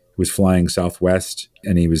CEO who was flying Southwest,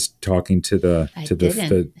 and he was talking to the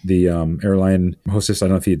airline hostess. I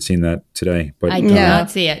don't know if you had seen that today, but I did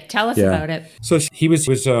not see it. Tell us about it. So he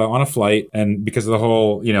was on a flight, and because of the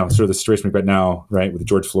whole, sort of the situation we've got now, right, with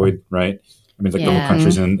George Floyd, right? I mean, like the whole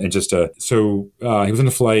country's in, and just so he was on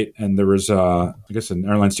the flight, and there was I guess an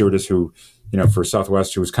airline stewardess who, for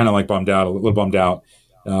Southwest, who was kind of like a little bummed out.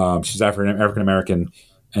 She's African American,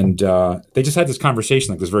 and they just had this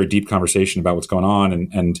conversation, like this very deep conversation about what's going on,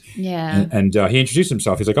 and he introduced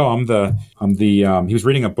himself. He's like, "Oh, I'm the." He was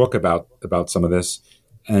reading a book about some of this,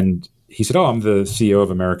 and he said, "Oh, I'm the CEO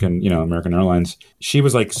of American Airlines." She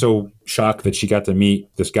was like so shocked that she got to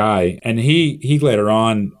meet this guy, and he later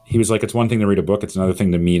on, he was like, "It's one thing to read a book; it's another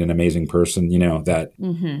thing to meet an amazing person. That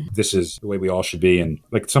this is the way we all should be." And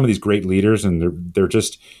like some of these great leaders, and they're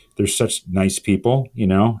such nice people,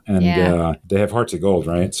 and they have hearts of gold,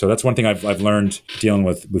 right? So that's one thing I've learned dealing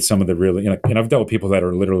with some of the really, and I've dealt with people that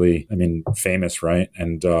are literally, famous, right?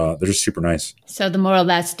 And they're just super nice. So the moral of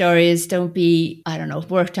that story is don't be,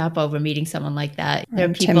 worked up over meeting someone like that. They're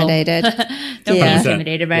intimidated. Don't be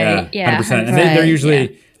intimidated, right? Yeah, 100%. And they're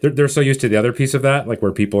usually... They're so used to the other piece of that, like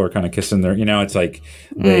where people are kind of kissing their, it's like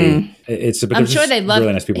but I'm sure they love.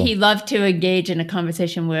 Really nice people. He loved to engage in a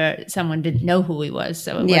conversation where someone didn't know who he was,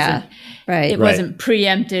 so it wasn't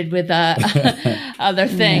preempted with other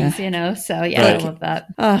things, So I love that.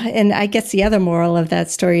 And I guess the other moral of that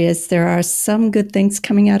story is there are some good things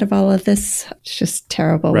coming out of all of this. It's just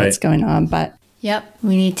terrible what's going on, but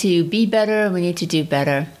we need to be better. We need to do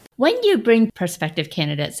better. When you bring prospective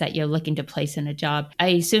candidates that you're looking to place in a job, I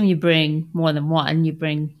assume you bring more than one. You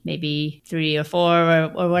bring maybe 3 or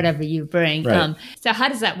 4 or whatever you bring. Right. So how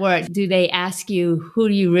does that work? Do they ask you, who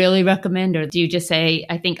do you really recommend? Or do you just say,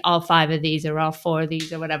 I think all 5 of these or all 4 of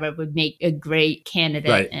these or whatever would make a great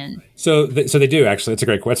candidate? Right. And so they do actually. It's a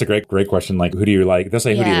great question. Like, who do you like? They'll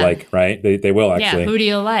say, who do you like? Right. They will actually. Yeah. Who do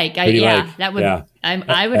you like? Who do you like? That would. Yeah.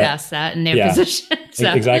 I would ask that in their position.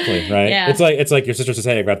 So. Exactly, right? Yeah. It's like your sister says,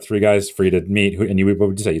 "Hey, I've got 3 guys for you to meet." What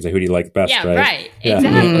would you say? You'd say, "Who do you like best?" Yeah, right? Yeah.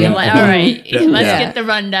 Exactly. Yeah. Like, all right, let's get the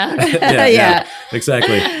rundown. yeah,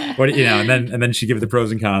 exactly. And then she gives the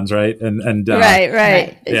pros and cons, right? And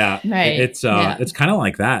right. Yeah, right. It's kind of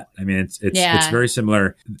like that. I mean, it's very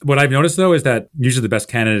similar. What I've noticed though is that usually the best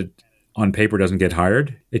candidate on paper doesn't get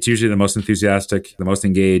hired. It's usually the most enthusiastic, the most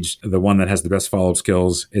engaged, the one that has the best follow-up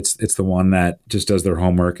skills. It's the one that just does their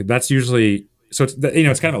homework. That's usually, so it's,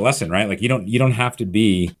 it's kind of a lesson, right? Like you don't have to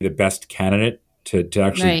be the best candidate to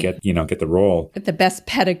actually get the role. The best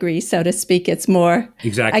pedigree, so to speak. It's more,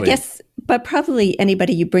 exactly. I guess, but probably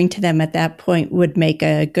anybody you bring to them at that point would make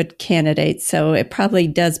a good candidate. So it probably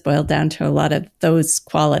does boil down to a lot of those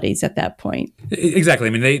qualities at that point. Exactly. I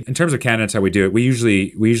mean, in terms of candidates, how we do it, we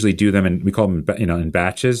usually do them, and we call them, in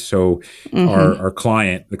batches. So our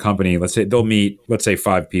client, the company, let's say they'll meet,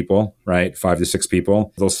 5 people, right? 5 to 6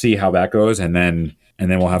 people. They'll see how that goes, and then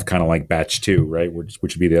we'll have kind of like batch 2, right? Which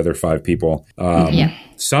would be the other 5 people.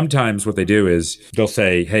 Sometimes what they do is they'll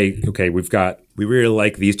say, hey, okay, we really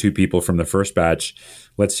like these 2 people from the first batch.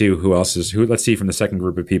 Let's see let's see from the second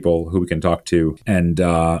group of people who we can talk to. And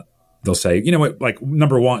they'll say, you know what, like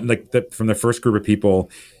number 1, from the first group of people,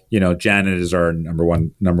 Janet is our number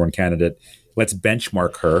one candidate. Let's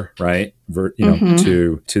benchmark her, right?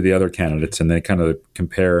 To the other candidates, and they kind of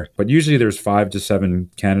compare. But usually there's 5 to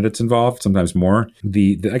 7 candidates involved, sometimes more.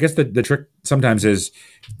 I guess the trick sometimes is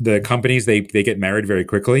the companies, they get married very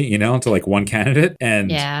quickly, to like one candidate,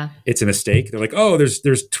 and it's a mistake. They're like, oh, there's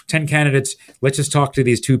 10 candidates. Let's just talk to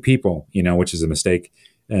these 2 people, which is a mistake.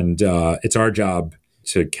 And it's our job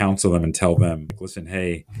to counsel them and tell them, listen,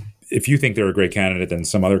 hey, if you think they're a great candidate, then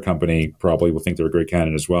some other company probably will think they're a great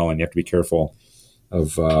candidate as well. And you have to be careful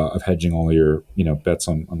of hedging all your, bets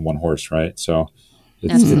on one horse, right? So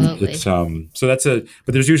but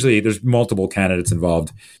there's multiple candidates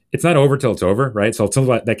involved. It's not over till it's over, right? So until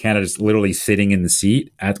that candidate's literally sitting in the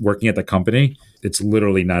seat working at the company, it's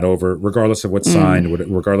literally not over, regardless of what's signed,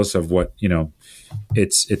 regardless of what,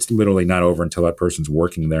 it's literally not over until that person's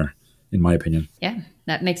working there, in my opinion. Yeah,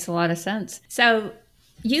 that makes a lot of sense. So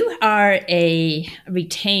you are a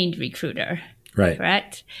retained recruiter, right?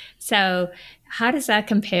 Correct. So how does that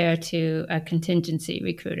compare to a contingency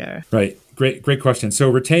recruiter? Right. Great question. So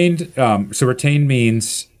retained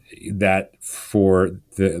means that for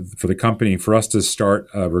the company, for us to start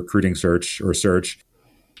a recruiting search,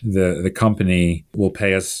 the company will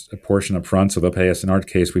pay us a portion up front. So they'll pay us, in our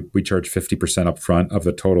case, we charge 50% up front of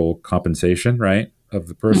the total compensation, right, of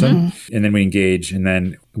the person. And then we engage. And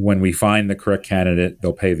then when we find the correct candidate,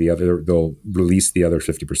 they'll release the other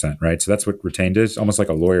 50%, right? So that's what retained is, almost like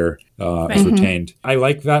a lawyer is retained. I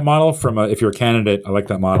like that model if you're a candidate, I like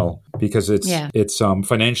that model because it's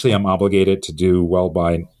financially, I'm obligated to do well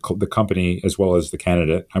by the company as well as the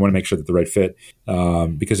candidate. I want to make sure that the right fit,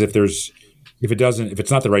 because if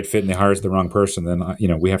it's not the right fit and they hire the wrong person, then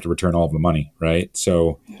we have to return all of the money, right?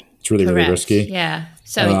 So it's really, really risky. Yeah.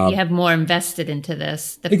 So you have more invested into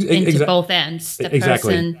this, into both ends.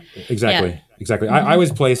 Exactly. I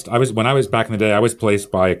was placed back in the day, I was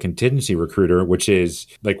placed by a contingency recruiter, which is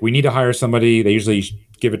like, we need to hire somebody. They usually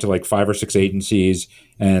give it to like 5 or 6 agencies,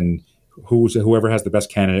 and whoever has the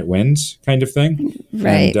best candidate wins, kind of thing.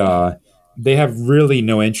 Right. And they have really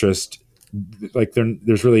no interest. Like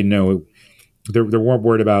there's really no. They're more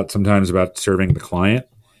worried sometimes about serving the client.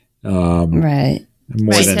 Right.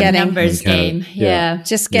 More than a numbers game. Yeah.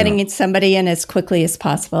 Just getting somebody in as quickly as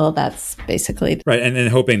possible. That's basically right. And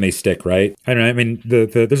hoping they stick, right? I don't know. I mean,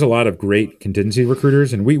 there's a lot of great contingency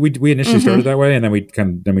recruiters, and we initially started that way, and then we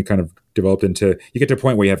kind of developed into, you get to a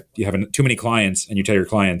point where you have too many clients, and you tell your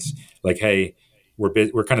clients like, hey,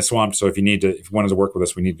 we're kind of swamped. So if you wanted to work with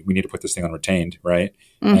us, we need to put this thing on retained, right?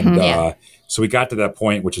 And so we got to that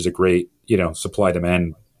point, which is a great, supply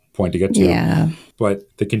demand point to get to. Yeah.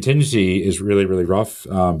 But the contingency is really, really rough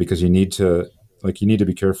because you need to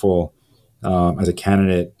be careful as a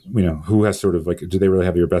candidate, who has sort of like, do they really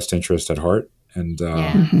have your best interest at heart? And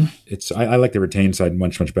I like the retained side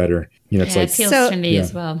much, much better. It's it appeals to me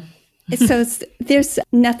as well. So there's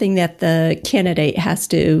nothing that the candidate has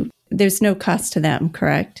to, there's no cost to them,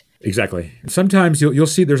 correct? Exactly. Sometimes you'll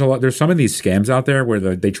see there's some of these scams out there where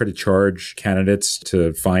they try to charge candidates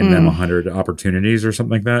to find them 100 opportunities or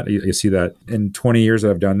something like that. You see that. In 20 years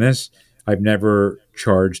that I've done this, I've never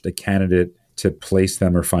charged a candidate to place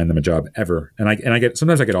them or find them a job ever. And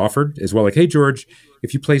sometimes I get offered as well, like, hey George,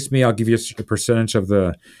 if you place me, I'll give you a percentage of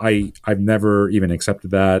the. I've never even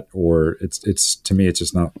accepted that, or it's to me it's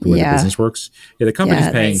just not the way the business works. Yeah, the company's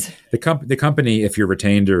paying the company, if you're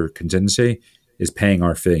retained or contingency, is paying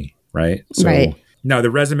our fee, right? So now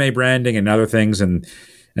the resume branding and other things and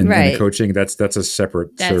the coaching, that's a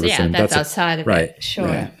separate service. Yeah, that's outside of it. Sure.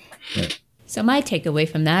 Right. So my takeaway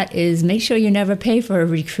from that is make sure you never pay for a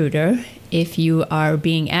recruiter. If you are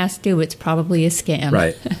being asked to, it's probably a scam.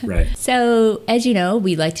 Right. So as you know,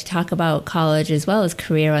 we like to talk about college as well as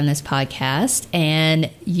career on this podcast. And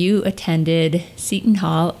you attended Seton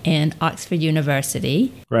Hall and Oxford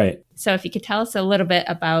University. Right. So if you could tell us a little bit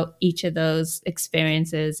about each of those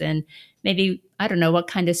experiences and maybe, I don't know, what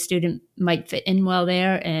kind of student might fit in well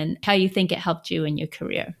there and how you think it helped you in your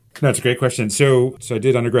career. No, it's a great question. So I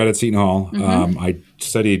did undergrad at Seton Hall. I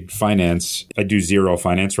studied finance. I do zero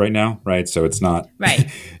finance right now, right? So it's not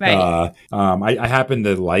right. I happen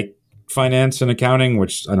to like finance and accounting,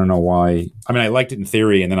 which I don't know why. I mean, I liked it in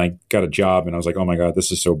theory, and then I got a job, and I was like, oh my god,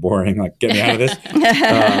 this is so boring. Like, get me out of this.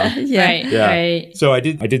 Right. So I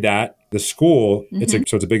did that. The school, it's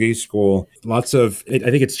a big East school. Lots of, I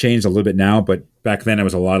think it's changed a little bit now, but back then it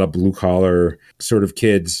was a lot of blue collar sort of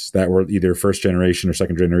kids that were either first generation or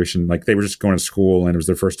second generation. Like they were just going to school and it was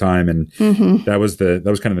their first time. And that was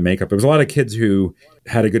kind of the makeup. It was a lot of kids who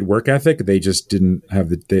had a good work ethic. They just didn't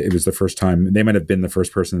have it was the first time. They might have been the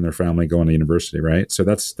first person in their family going to university, right? So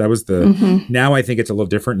that was now I think it's a little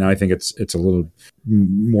different. Now I think it's a little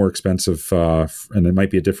more expensive and it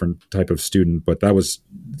might be a different type of student, but that was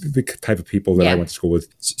the type of people that I went to school with.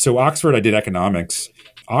 So Oxford, I did economics.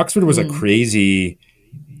 Oxford was a crazy,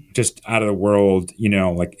 just out of the world,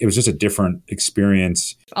 like it was just a different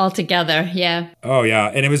experience. Altogether, yeah. Oh, yeah.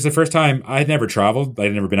 And it was the first time I had never traveled. I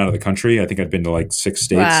had never been out of the country. I think I'd been to like 6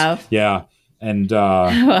 states. Wow. Yeah. And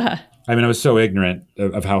I mean, I was so ignorant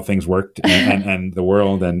of how things worked and the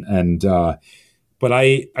world. But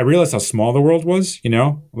I realized how small the world was,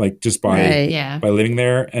 like just by living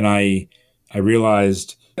there. And I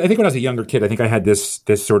realized, I think when I was a younger kid, I think I had this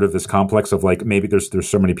complex of like, maybe there's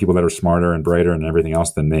so many people that are smarter and brighter and everything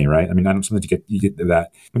else than me, right? I mean, I don't sometimes you get to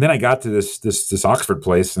that. But then I got to this Oxford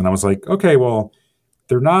place and I was like, okay, well,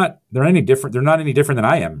 they're not any different than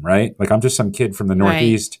I am, right? Like I'm just some kid from the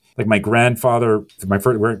Northeast. Right. Like my grandfather,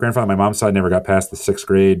 my mom's side never got past the 6th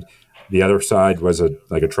grade. The other side was a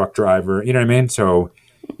truck driver. You know what I mean? So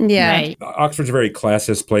yeah, right. Oxford's a very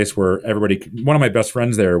classist place where everybody. One of my best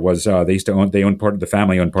friends there was the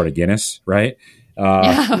family owned part of Guinness, right?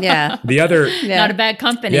 The other, not a bad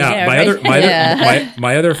company. Yeah, there,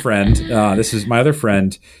 my other friend. This is my other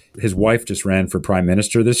friend. His wife just ran for prime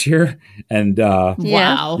minister this year, and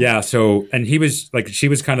wow, yeah. So, and he was like, she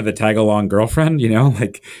was kind of the tag along girlfriend, wow,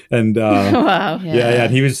 yeah.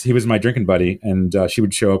 And he was my drinking buddy, and she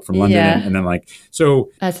would show up from London, and then like,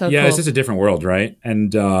 so that's so cool. It's just a different world, right?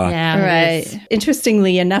 And right.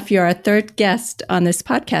 Interestingly enough, you're our third guest on this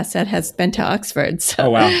podcast that has been to Oxford. So oh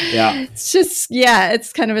wow, yeah. It's just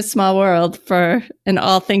it's kind of a small world for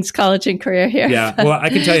all things college and career here. Yeah, well, I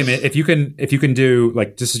can tell you, man, if you can do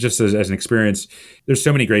like this is just as an experience. There's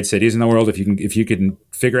so many great cities in the world. If you can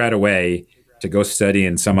figure out a way to go study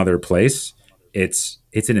in some other place, it's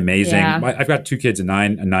an amazing. Yeah. I've got 2 kids, a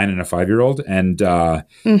 9 and a 5-year-old, and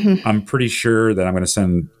I'm pretty sure that I'm going to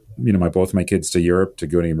send both of my kids to Europe to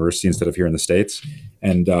go to university instead of here in the States.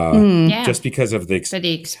 And just because of the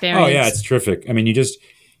experience. Oh yeah, it's terrific. I mean, you just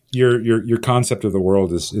your concept of the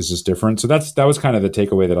world is just different. So that was kind of the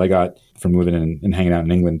takeaway that I got from living and hanging out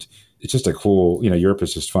in England. It's just a cool, Europe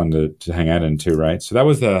is just fun to hang out in too, right? So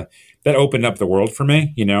that opened up the world for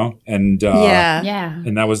me, and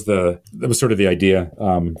and that was sort of the idea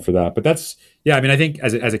for that. But that's, I mean, I think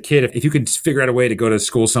as a kid, if you can figure out a way to go to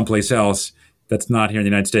school someplace else that's not here in the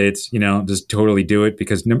United States, just totally do it,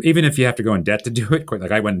 because even if you have to go in debt to do it,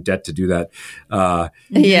 like I went in debt to do that,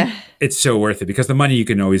 it's so worth it, because the money you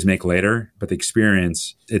can always make later, but the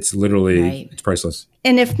experience, it's literally, it's priceless.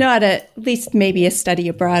 And if not, at least maybe a study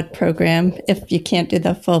abroad program if you can't do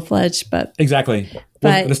the full-fledged, but... Exactly.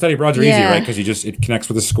 Well, the study abroads are easy, right? Because it connects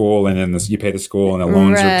with the school, and then you pay the school, and the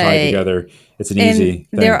loans are tied together. It's an easy thing.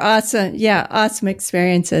 They're awesome. Yeah, awesome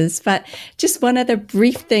experiences. But just one other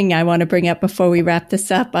brief thing I want to bring up before we wrap this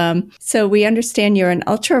up. So we understand you're an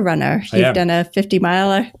ultra runner. You've done a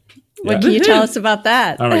 50-miler. What can you tell us about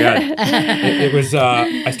that? Oh my God. It was,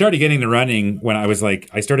 I started getting into running when I was like,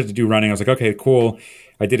 I started to do running. I was like, okay, cool.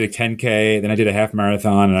 I did a 10K, then I did a half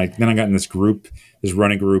marathon, and then I got in this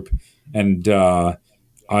running group, and I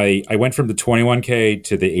went from the 21K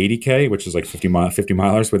to the 80K, which is like 50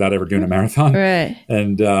 milers without ever doing a marathon. Right.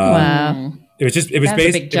 And wow. It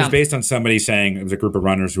was based on somebody saying, it was a group of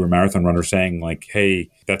runners who were marathon runners saying like,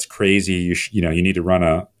 hey, that's crazy. You should run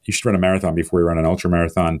a marathon before you run an ultra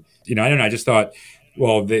marathon. I don't know. I just thought,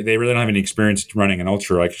 well, they really don't have any experience running an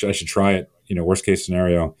ultra. I should try it. Worst case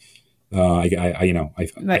scenario. I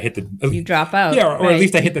hit the. You drop out. Yeah, or at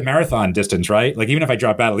least I hit the marathon distance, right? Like even if I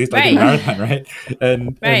drop out, at least I did the marathon, right?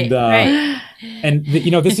 And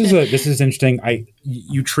this is interesting.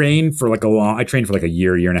 You train for I trained for like a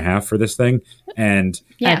year and a half for this thing, and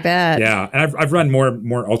I bet. Yeah, and I've run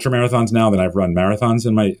more ultra marathons now than I've run marathons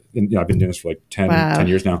I've been doing this for like 10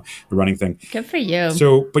 years now, the running thing. Good for you.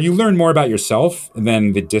 So, but you learn more about yourself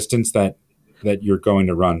than the distance that you're going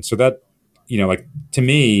to run. So that to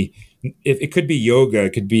me. It could be yoga, it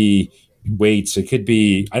could be weights, it could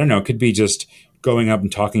be, I don't know, it could be just going up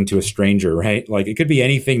and talking to a stranger, right? Like it could be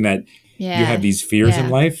anything that you have these fears in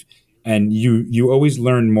life, and you always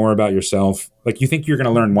learn more about yourself. Like you think you're going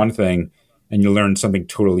to learn one thing and you learn something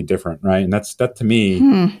totally different, right? And that to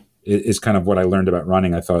me is kind of what I learned about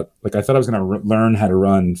running. I thought I was going to learn how to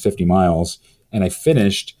run 50 miles, and I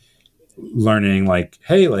finished learning like,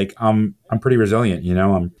 hey, like I'm pretty resilient,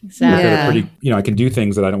 I'm pretty, I can do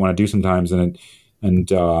things that I don't want to do sometimes, and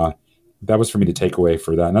that was for me to take away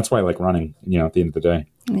for that, and that's why I like running. At the end of the day,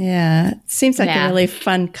 it seems like a really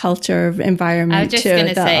fun culture environment. I was just going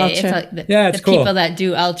to say, it's like the cool. People that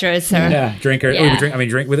do ultras are drinkers. Yeah. We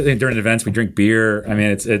drink with it during events. We drink beer. I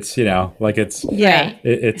mean, it's it's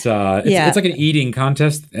like an eating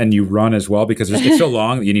contest, and you run as well because it's so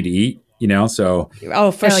long that you need to eat. So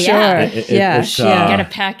for sure, you got to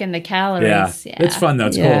pack in the calories. Yeah. It's fun though.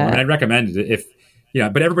 It's cool. I mean, I'd recommend it if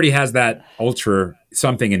but everybody has that ultra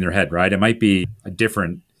something in their head, right? It might be a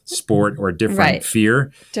different sport or a different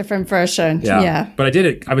fear, different version. Yeah. But I did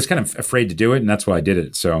it. I was kind of afraid to do it, and that's why I did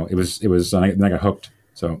it. So it was. I got hooked.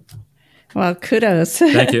 So. Well, kudos.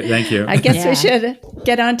 Thank you. I guess we should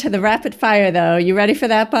get on to the rapid fire, though. You ready for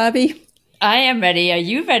that, Bobby? I am ready. Are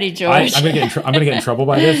you ready, George? I'm gonna get in trouble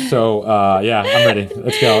by this. So I'm ready.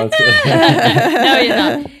 Let's go. No, you're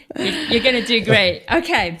not. You're gonna do great.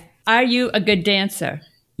 Okay. Are you a good dancer?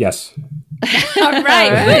 Yes. All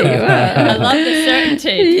right. I love the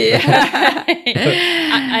certainty. Yeah.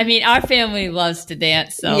 I mean, our family loves to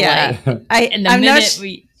dance. So I'm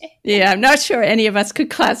not sure any of us could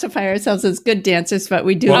classify ourselves as good dancers, but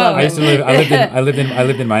we do. Well, I lived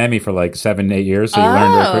in Miami for like 7-8 years, so you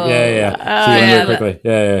learn very quickly. Yeah. So you learn very quickly.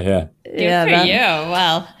 Yeah. Good for you.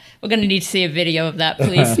 Well, we're going to need to see a video of that,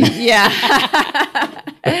 please. Yeah.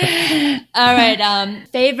 All right.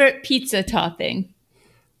 Favorite pizza topping?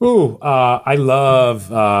 Ooh, I love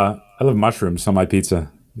mushrooms on my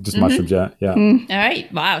pizza. Just mushrooms, yeah. All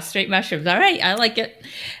right. Wow, straight mushrooms. All right, I like it.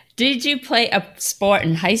 Did you play a sport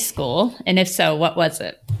in high school? And if so, what was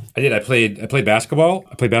it? I did. I played basketball.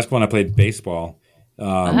 And I played baseball.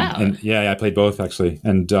 And I played both actually.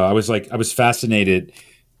 And I was fascinated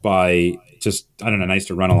by just, I don't know, I used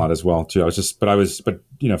to run a lot as well too.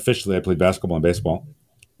 Officially I played basketball and baseball.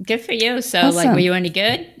 Good for you. So were you any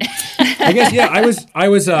good? I guess, yeah, I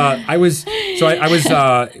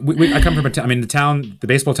come from the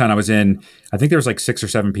baseball town I was in, I think there was like 6 or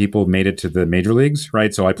 7 people made it to the major leagues,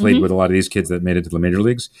 right? So I played with a lot of these kids that made it to the major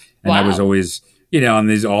leagues. And I was always, on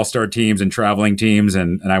these all-star teams and traveling teams.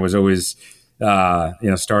 And I was always,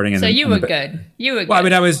 starting. So you were good. You were good. Well, I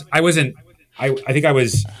mean, I wasn't. I think I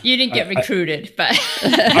was. You didn't get recruited, but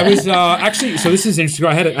I was actually. So this is interesting.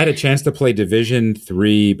 I had a chance to play Division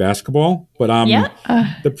III basketball, but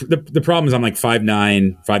the problem is I'm like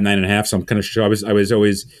 5'9", 5'9.5", so I'm kind of sure I was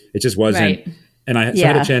always. It just wasn't. Right. And I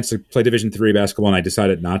had a chance to play Division III basketball, and I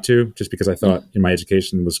decided not to, just because I thought my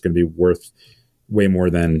education was going to be worth way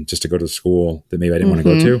more than just to go to school that maybe I didn't want to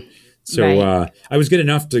go to. So I was good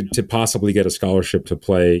enough to possibly get a scholarship to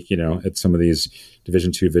play, at some of these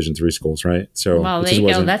Division II, Division III schools, right? So there you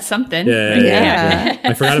go. That's something. Yeah.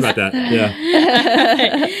 I forgot about that. Yeah.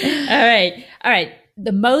 All right.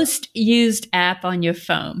 The most used app on your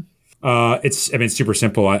phone. It's super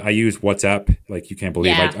simple. I use WhatsApp. Like you can't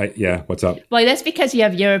believe. WhatsApp. Well, that's because you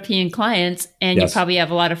have European clients, and you probably have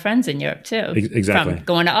a lot of friends in Europe too. Exactly. From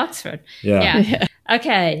going to Oxford. Yeah.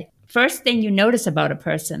 Okay. First thing you notice about a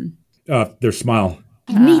person. Their smile.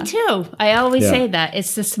 Me too. I always say that.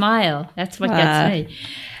 It's the smile. That's what gets me.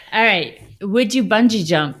 All right. Would you bungee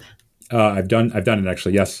jump? I've done it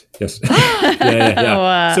actually. Yes.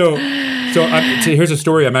 Yeah. So here's a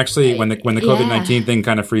story. I'm actually when the COVID-19 thing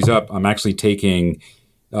kind of frees up, I'm actually taking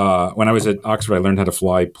when I was at Oxford, I learned how to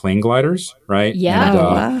fly plane gliders, right? Yeah. And,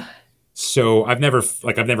 Wow. so I've never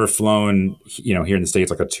flown, here in the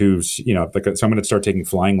States, like so I'm going to start taking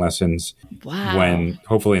flying lessons Wow. when,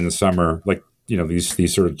 hopefully in the summer, like,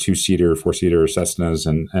 these sort of 2-seater, 4-seater Cessnas.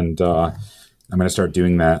 And I'm going to start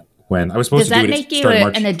doing that when I was supposed Does to do that it. make you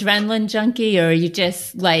an adrenaline junkie, or are you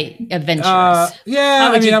just like adventurous? Yeah,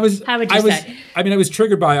 How would you say? I was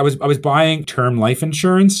triggered by I was buying term life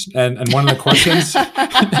insurance, and one of the questions,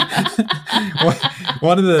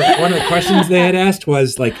 one of the questions they had asked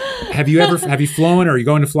was like, have you flown, or are you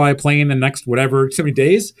going to fly a plane in the next whatever so many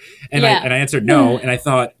days? And I answered no, and I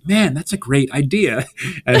thought, man, that's a great idea.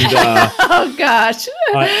 And Oh gosh,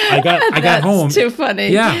 I got home. Too funny.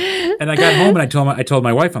 Yeah, and I got home and I told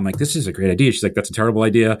my wife, I'm like, this is a great idea. She's like, that's a terrible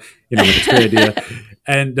idea. Like, it's a great idea.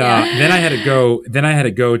 And then I had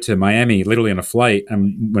to go to Miami, literally on a flight.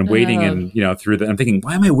 When waiting, and I'm thinking,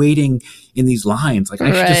 why am I waiting in these lines? Like,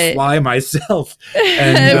 I should just fly myself.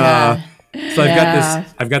 And so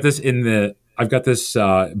I've got this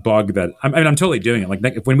bug that I'm totally doing it. Like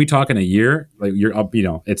when we talk in a year, like you're up,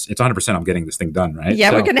 it's 100%. I'm getting this thing done, right?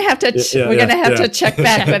 Yeah, so, we're gonna have to to check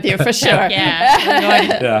back with you for sure.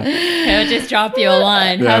 He'll just drop you a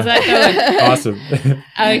line. How's that going? Awesome.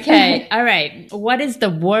 Okay, all right. What is the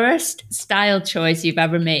worst style choice you've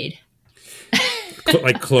ever made?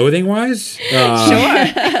 Like clothing wise? Sure.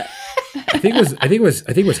 I think it was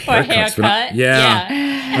haircuts. Haircut.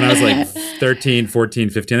 When I was like 13, 14,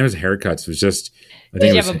 15, there was haircuts. It was just.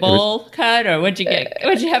 Did you have a bowl cut, or what'd you get?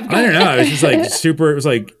 What'd you have? I don't know. It was just like super. It was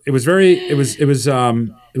like it was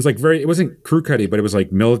like very. It wasn't crew cutty, but it was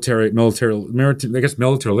like military. I guess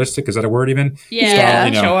militaristic. Is that a word even? Yeah,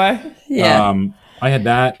 sure. Yeah. I had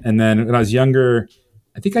that, and then when I was younger,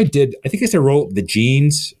 I think I used to roll up the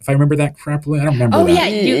jeans, if I remember that correctly. I don't remember that. Oh, yeah.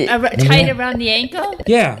 You tied around the ankle?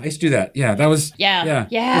 Yeah, I used to do that. Yeah, that was... Yeah.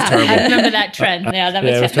 It was terrible. I remember that trend. Yeah,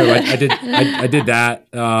 it was terrible. I did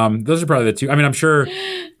that. Those are probably the two. I mean, I'm sure...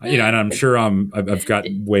 and I'm sure I've got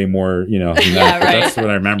way more, than that. Yeah, right. That's what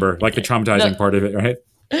I remember. Like the traumatizing part of it, right?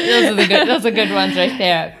 Those are good ones right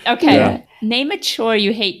there. Okay. Yeah. Name a chore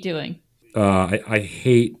you hate doing. I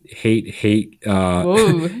hate...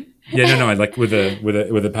 Ooh. Yeah, no, I like with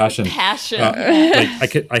a passion. I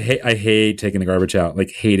hate taking the garbage out.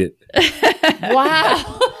 Like, hate it.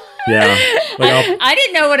 Wow. Yeah. Like I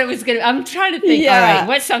didn't know what it was going to. I'm trying to think. Yeah. All right,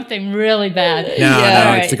 what's something really bad?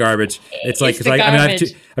 No, it's the garbage. It's like because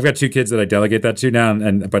I've got two kids that I delegate that to now,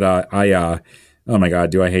 but oh my God,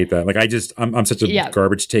 do I hate that? Like I'm such a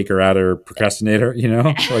garbage taker outer procrastinator,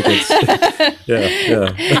 Like it's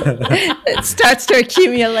it starts to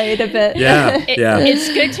accumulate a bit.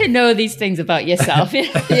 It's good to know these things about yourself.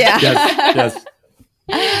 Yes.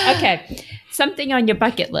 Okay. Something on your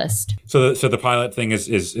bucket list. So the pilot thing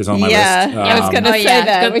is on my list. I was going to say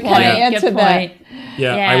that. Good point. Good point.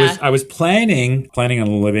 Yeah, I was planning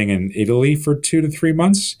on living in Italy for 2 to 3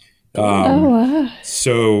 months. Wow.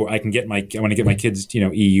 So I want to get my kids,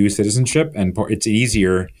 EU citizenship, and it's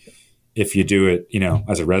easier if you do it,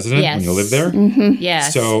 as a resident when you live there. Mm-hmm.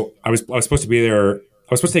 Yes. So I was supposed to be there. I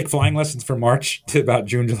was supposed to take flying lessons from March to about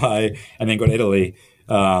June, July, and then go to Italy.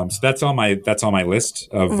 So that's on my list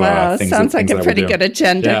of things. Sounds like a pretty good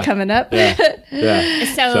agenda coming up. Yeah.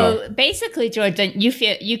 So basically, George, you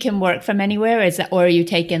feel you can work from anywhere, or are you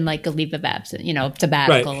taking like a leave of absence,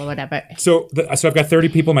 sabbatical or whatever? So I've got 30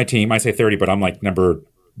 people on my team. I say 30, but I'm like number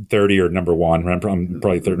 30 or number 1. I'm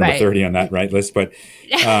probably number 30 on that list. But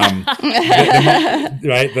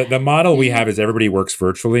the model we have is everybody works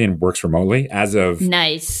virtually and works remotely as of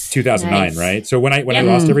 2009, right? So when I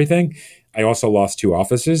lost everything, I also lost 2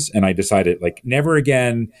 offices, and I decided like never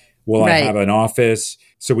again will I have an office.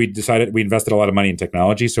 So we invested a lot of money in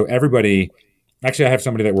technology. So everybody, actually, I have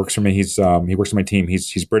somebody that works for me. He works on my team.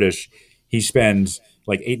 He's British. He spends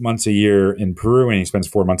like 8 months a year in Peru, and he spends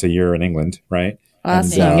 4 months a year in England, right?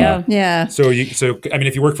 Awesome. And, yeah. So I mean,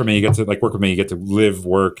 if you work for me, you get to like work with me. You get to live,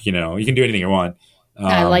 work. You can do anything you want.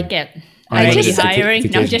 I like it. Are you hiring?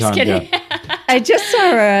 No, just kidding. Yeah. I just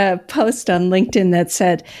saw a post on LinkedIn that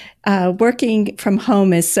said, working from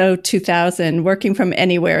home is so 2000, working from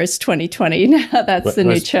anywhere is 2020. Now that's the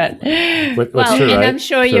new trend. True, and right? I'm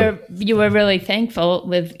sure you were really thankful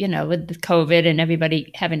with the COVID and everybody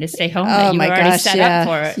having to stay home. That you were already set up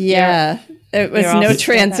for it. Yeah. It was no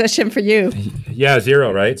transition for you. Yeah,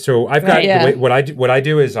 zero, right? So I've got what I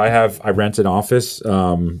do is I rent an office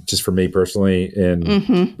just for me personally, and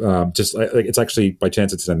just like it's actually by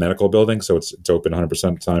chance it's in a medical building, so it's open 100% of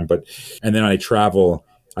the time. And then I travel.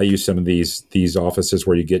 I use some of these offices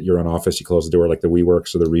where you get your own office, you close the door, like the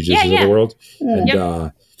WeWorks or the Regus of the world,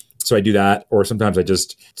 So I do that, or sometimes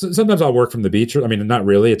I'll work from the beach. I mean, not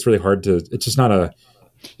really. It's really hard to. It's just not a.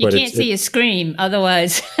 You can't see you scream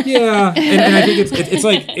otherwise. Yeah, and I think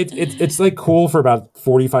it's like cool for about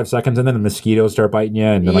 45 seconds, and then the mosquitoes start biting you,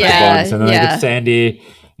 and then like the bugs, and then it gets sandy,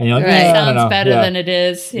 and you're like, it sounds better than it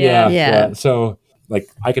is. Yeah. So like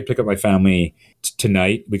I could pick up my family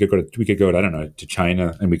tonight. We could go to I don't know, to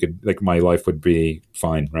China, and we could like my life would be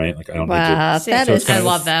fine, right? Like I don't. Wow, I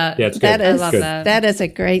love that. Yeah, it's good. I love that. That is a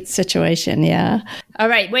great situation. Yeah. All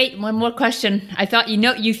right, wait, one more question. I thought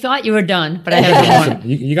you thought you were done, but I have one more.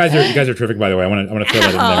 You guys are terrific, by the way. I want to throw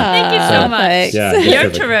that in there. Thank you so much. Yeah, you're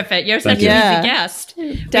terrific. You're such an easy guest.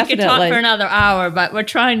 Definitely. We could talk for another hour, but we're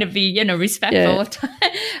trying to be, respectful of time.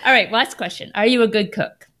 All right, last question. Are you a good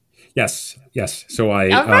cook? Yes. So I.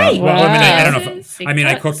 All right. Well, I don't know.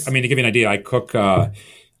 I cook. I mean, to give you an idea, I cook.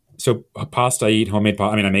 So pasta, I eat homemade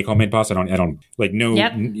pasta. I mean, I make homemade pasta. I don't like no.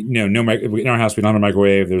 In our house, we don't have a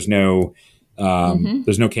microwave. There's no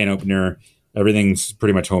can opener. Everything's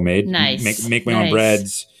pretty much homemade. Nice. Make my own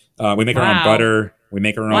breads. We make our own butter. We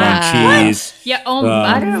make our own cheese. Your own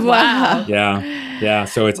butter? Wow. Yeah.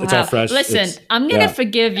 So it's all fresh. Listen, I'm going to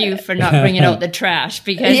forgive you for not bringing out the trash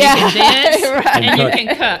because you can dance and you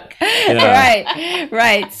can cook. Yeah.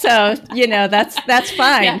 Right. So, that's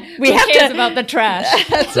fine. Yeah. Who cares about the trash?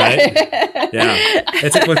 That's right. Yeah.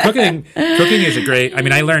 It's like with cooking is a great, I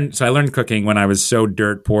mean, I learned cooking when I was so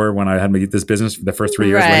dirt poor when I had this business for the first 3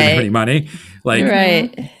 years. I didn't have any money. Like,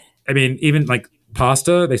 I mean, even like,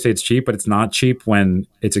 pasta, they say it's cheap, but it's not cheap when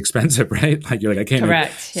it's expensive, right? Like you're like, I can't.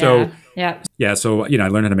 Correct. So So I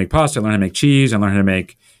learned how to make pasta. I learned how to make cheese. I learned how to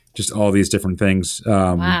make just all these different things.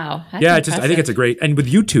 Wow. I think it's a great. And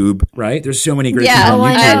with YouTube, right? There's so many great people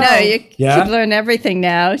on YouTube. I know. You can learn everything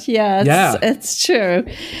now. Yeah. It's true.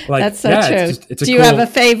 That's so true. Do you have a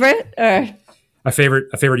favorite or? A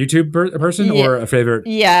favorite YouTube person or a favorite?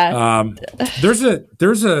 Yeah. There's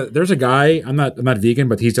a guy. I'm not vegan,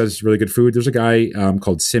 but he does really good food. There's a guy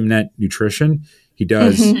called Simnet Nutrition. He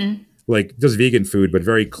does does vegan food, but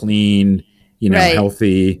very clean.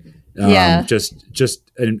 Healthy. And he's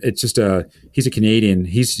a Canadian.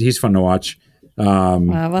 He's fun to watch.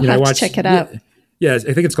 We'll have to check it out. Yeah, I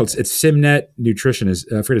think it's Simnet Nutrition.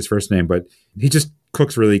 I forget his first name, but he just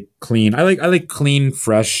cooks really clean. I like clean,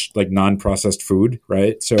 fresh, like non-processed food,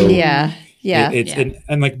 right? So and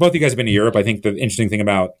like both of you guys have been to Europe. I think the interesting thing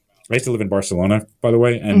about I used to live in Barcelona, by the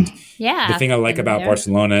way, and the thing I like about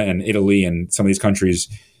Barcelona and Italy and some of these countries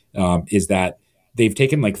is that they've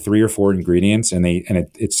taken like 3 or 4 ingredients and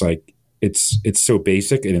it's like it's so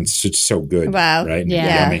basic and it's just so good. Wow. Right?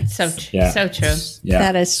 Yeah. So true. Yeah.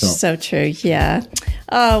 That is so true. Yeah.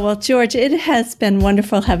 Oh, well, George, it has been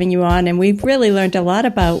wonderful having you on, and we've really learned a lot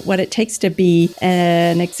about what it takes to be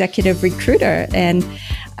an executive recruiter. And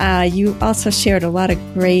you also shared a lot of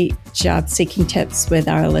great job seeking tips with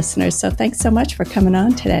our listeners. So thanks so much for coming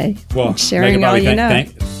on today. Well, and sharing all you know.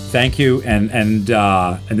 Thank you. And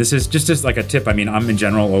this is just like a tip. I mean, I'm in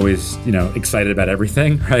general always, excited about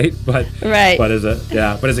everything, right? But as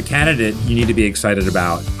a candidate, you need to be excited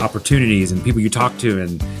about opportunities and people you talk to,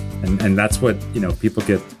 and that's what, people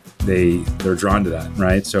get. They're drawn to that,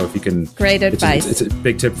 right? So if you can, great advice. It's a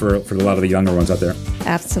big tip for a lot of the younger ones out there.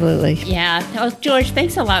 Absolutely. Yeah. Well, George,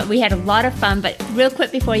 thanks a lot. We had a lot of fun, but real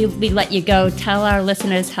quick before we let you go, tell our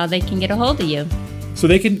listeners how they can get a hold of you. So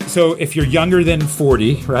if you're younger than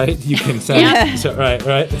 40, right, you can send,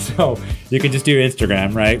 right. So you can just do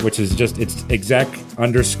Instagram, right, which is it's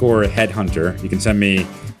exec_headhunter. You can send me an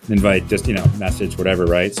invite, just, message, whatever,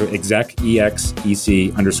 right? So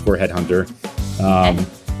exec_headhunter.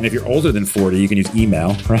 And if you're older than 40, you can use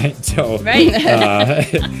email, right? So,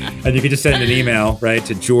 and you can just send an email, right,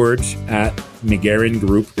 to George at McGarren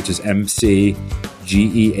Group, which is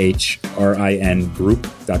MCGEHRIN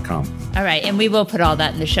Group.com. All right. And we will put all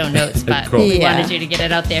that in the show notes, but cool. We wanted you to get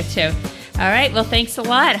it out there too. All right. Well, thanks a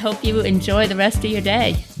lot. Hope you enjoy the rest of your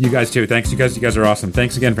day. You guys too. Thanks. You guys are awesome.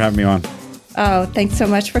 Thanks again for having me on. Oh, thanks so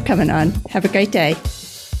much for coming on. Have a great day.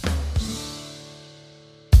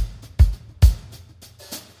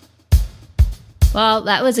 Well,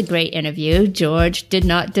 that was a great interview. George did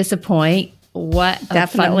not disappoint. What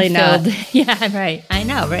definitely not. Yeah, right. I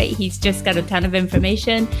know, right? He's just got a ton of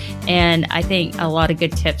information and I think a lot of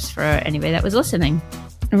good tips for anybody that was listening.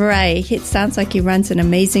 Right. It sounds like he runs an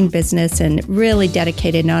amazing business and really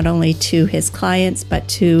dedicated not only to his clients, but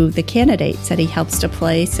to the candidates that he helps to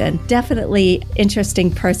place. And definitely interesting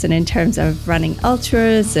person in terms of running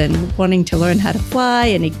ultras and wanting to learn how to fly.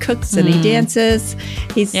 And he cooks and he dances.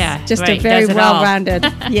 He's just a very well-rounded.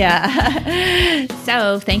 Yeah.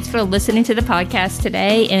 So thanks for listening to the podcast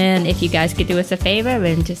today. And if you guys could do us a favor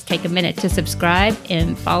and just take a minute to subscribe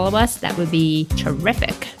and follow us, that would be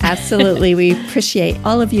terrific. Absolutely. We appreciate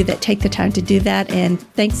all of you that take the time to do that. And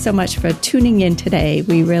thanks so much for tuning in today.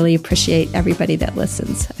 We really appreciate everybody that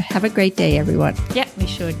listens. Have a great day, everyone. Yeah, we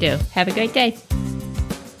sure do. Have a great day.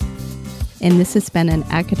 And this has been an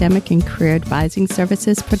Academic and Career Advising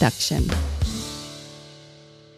Services production.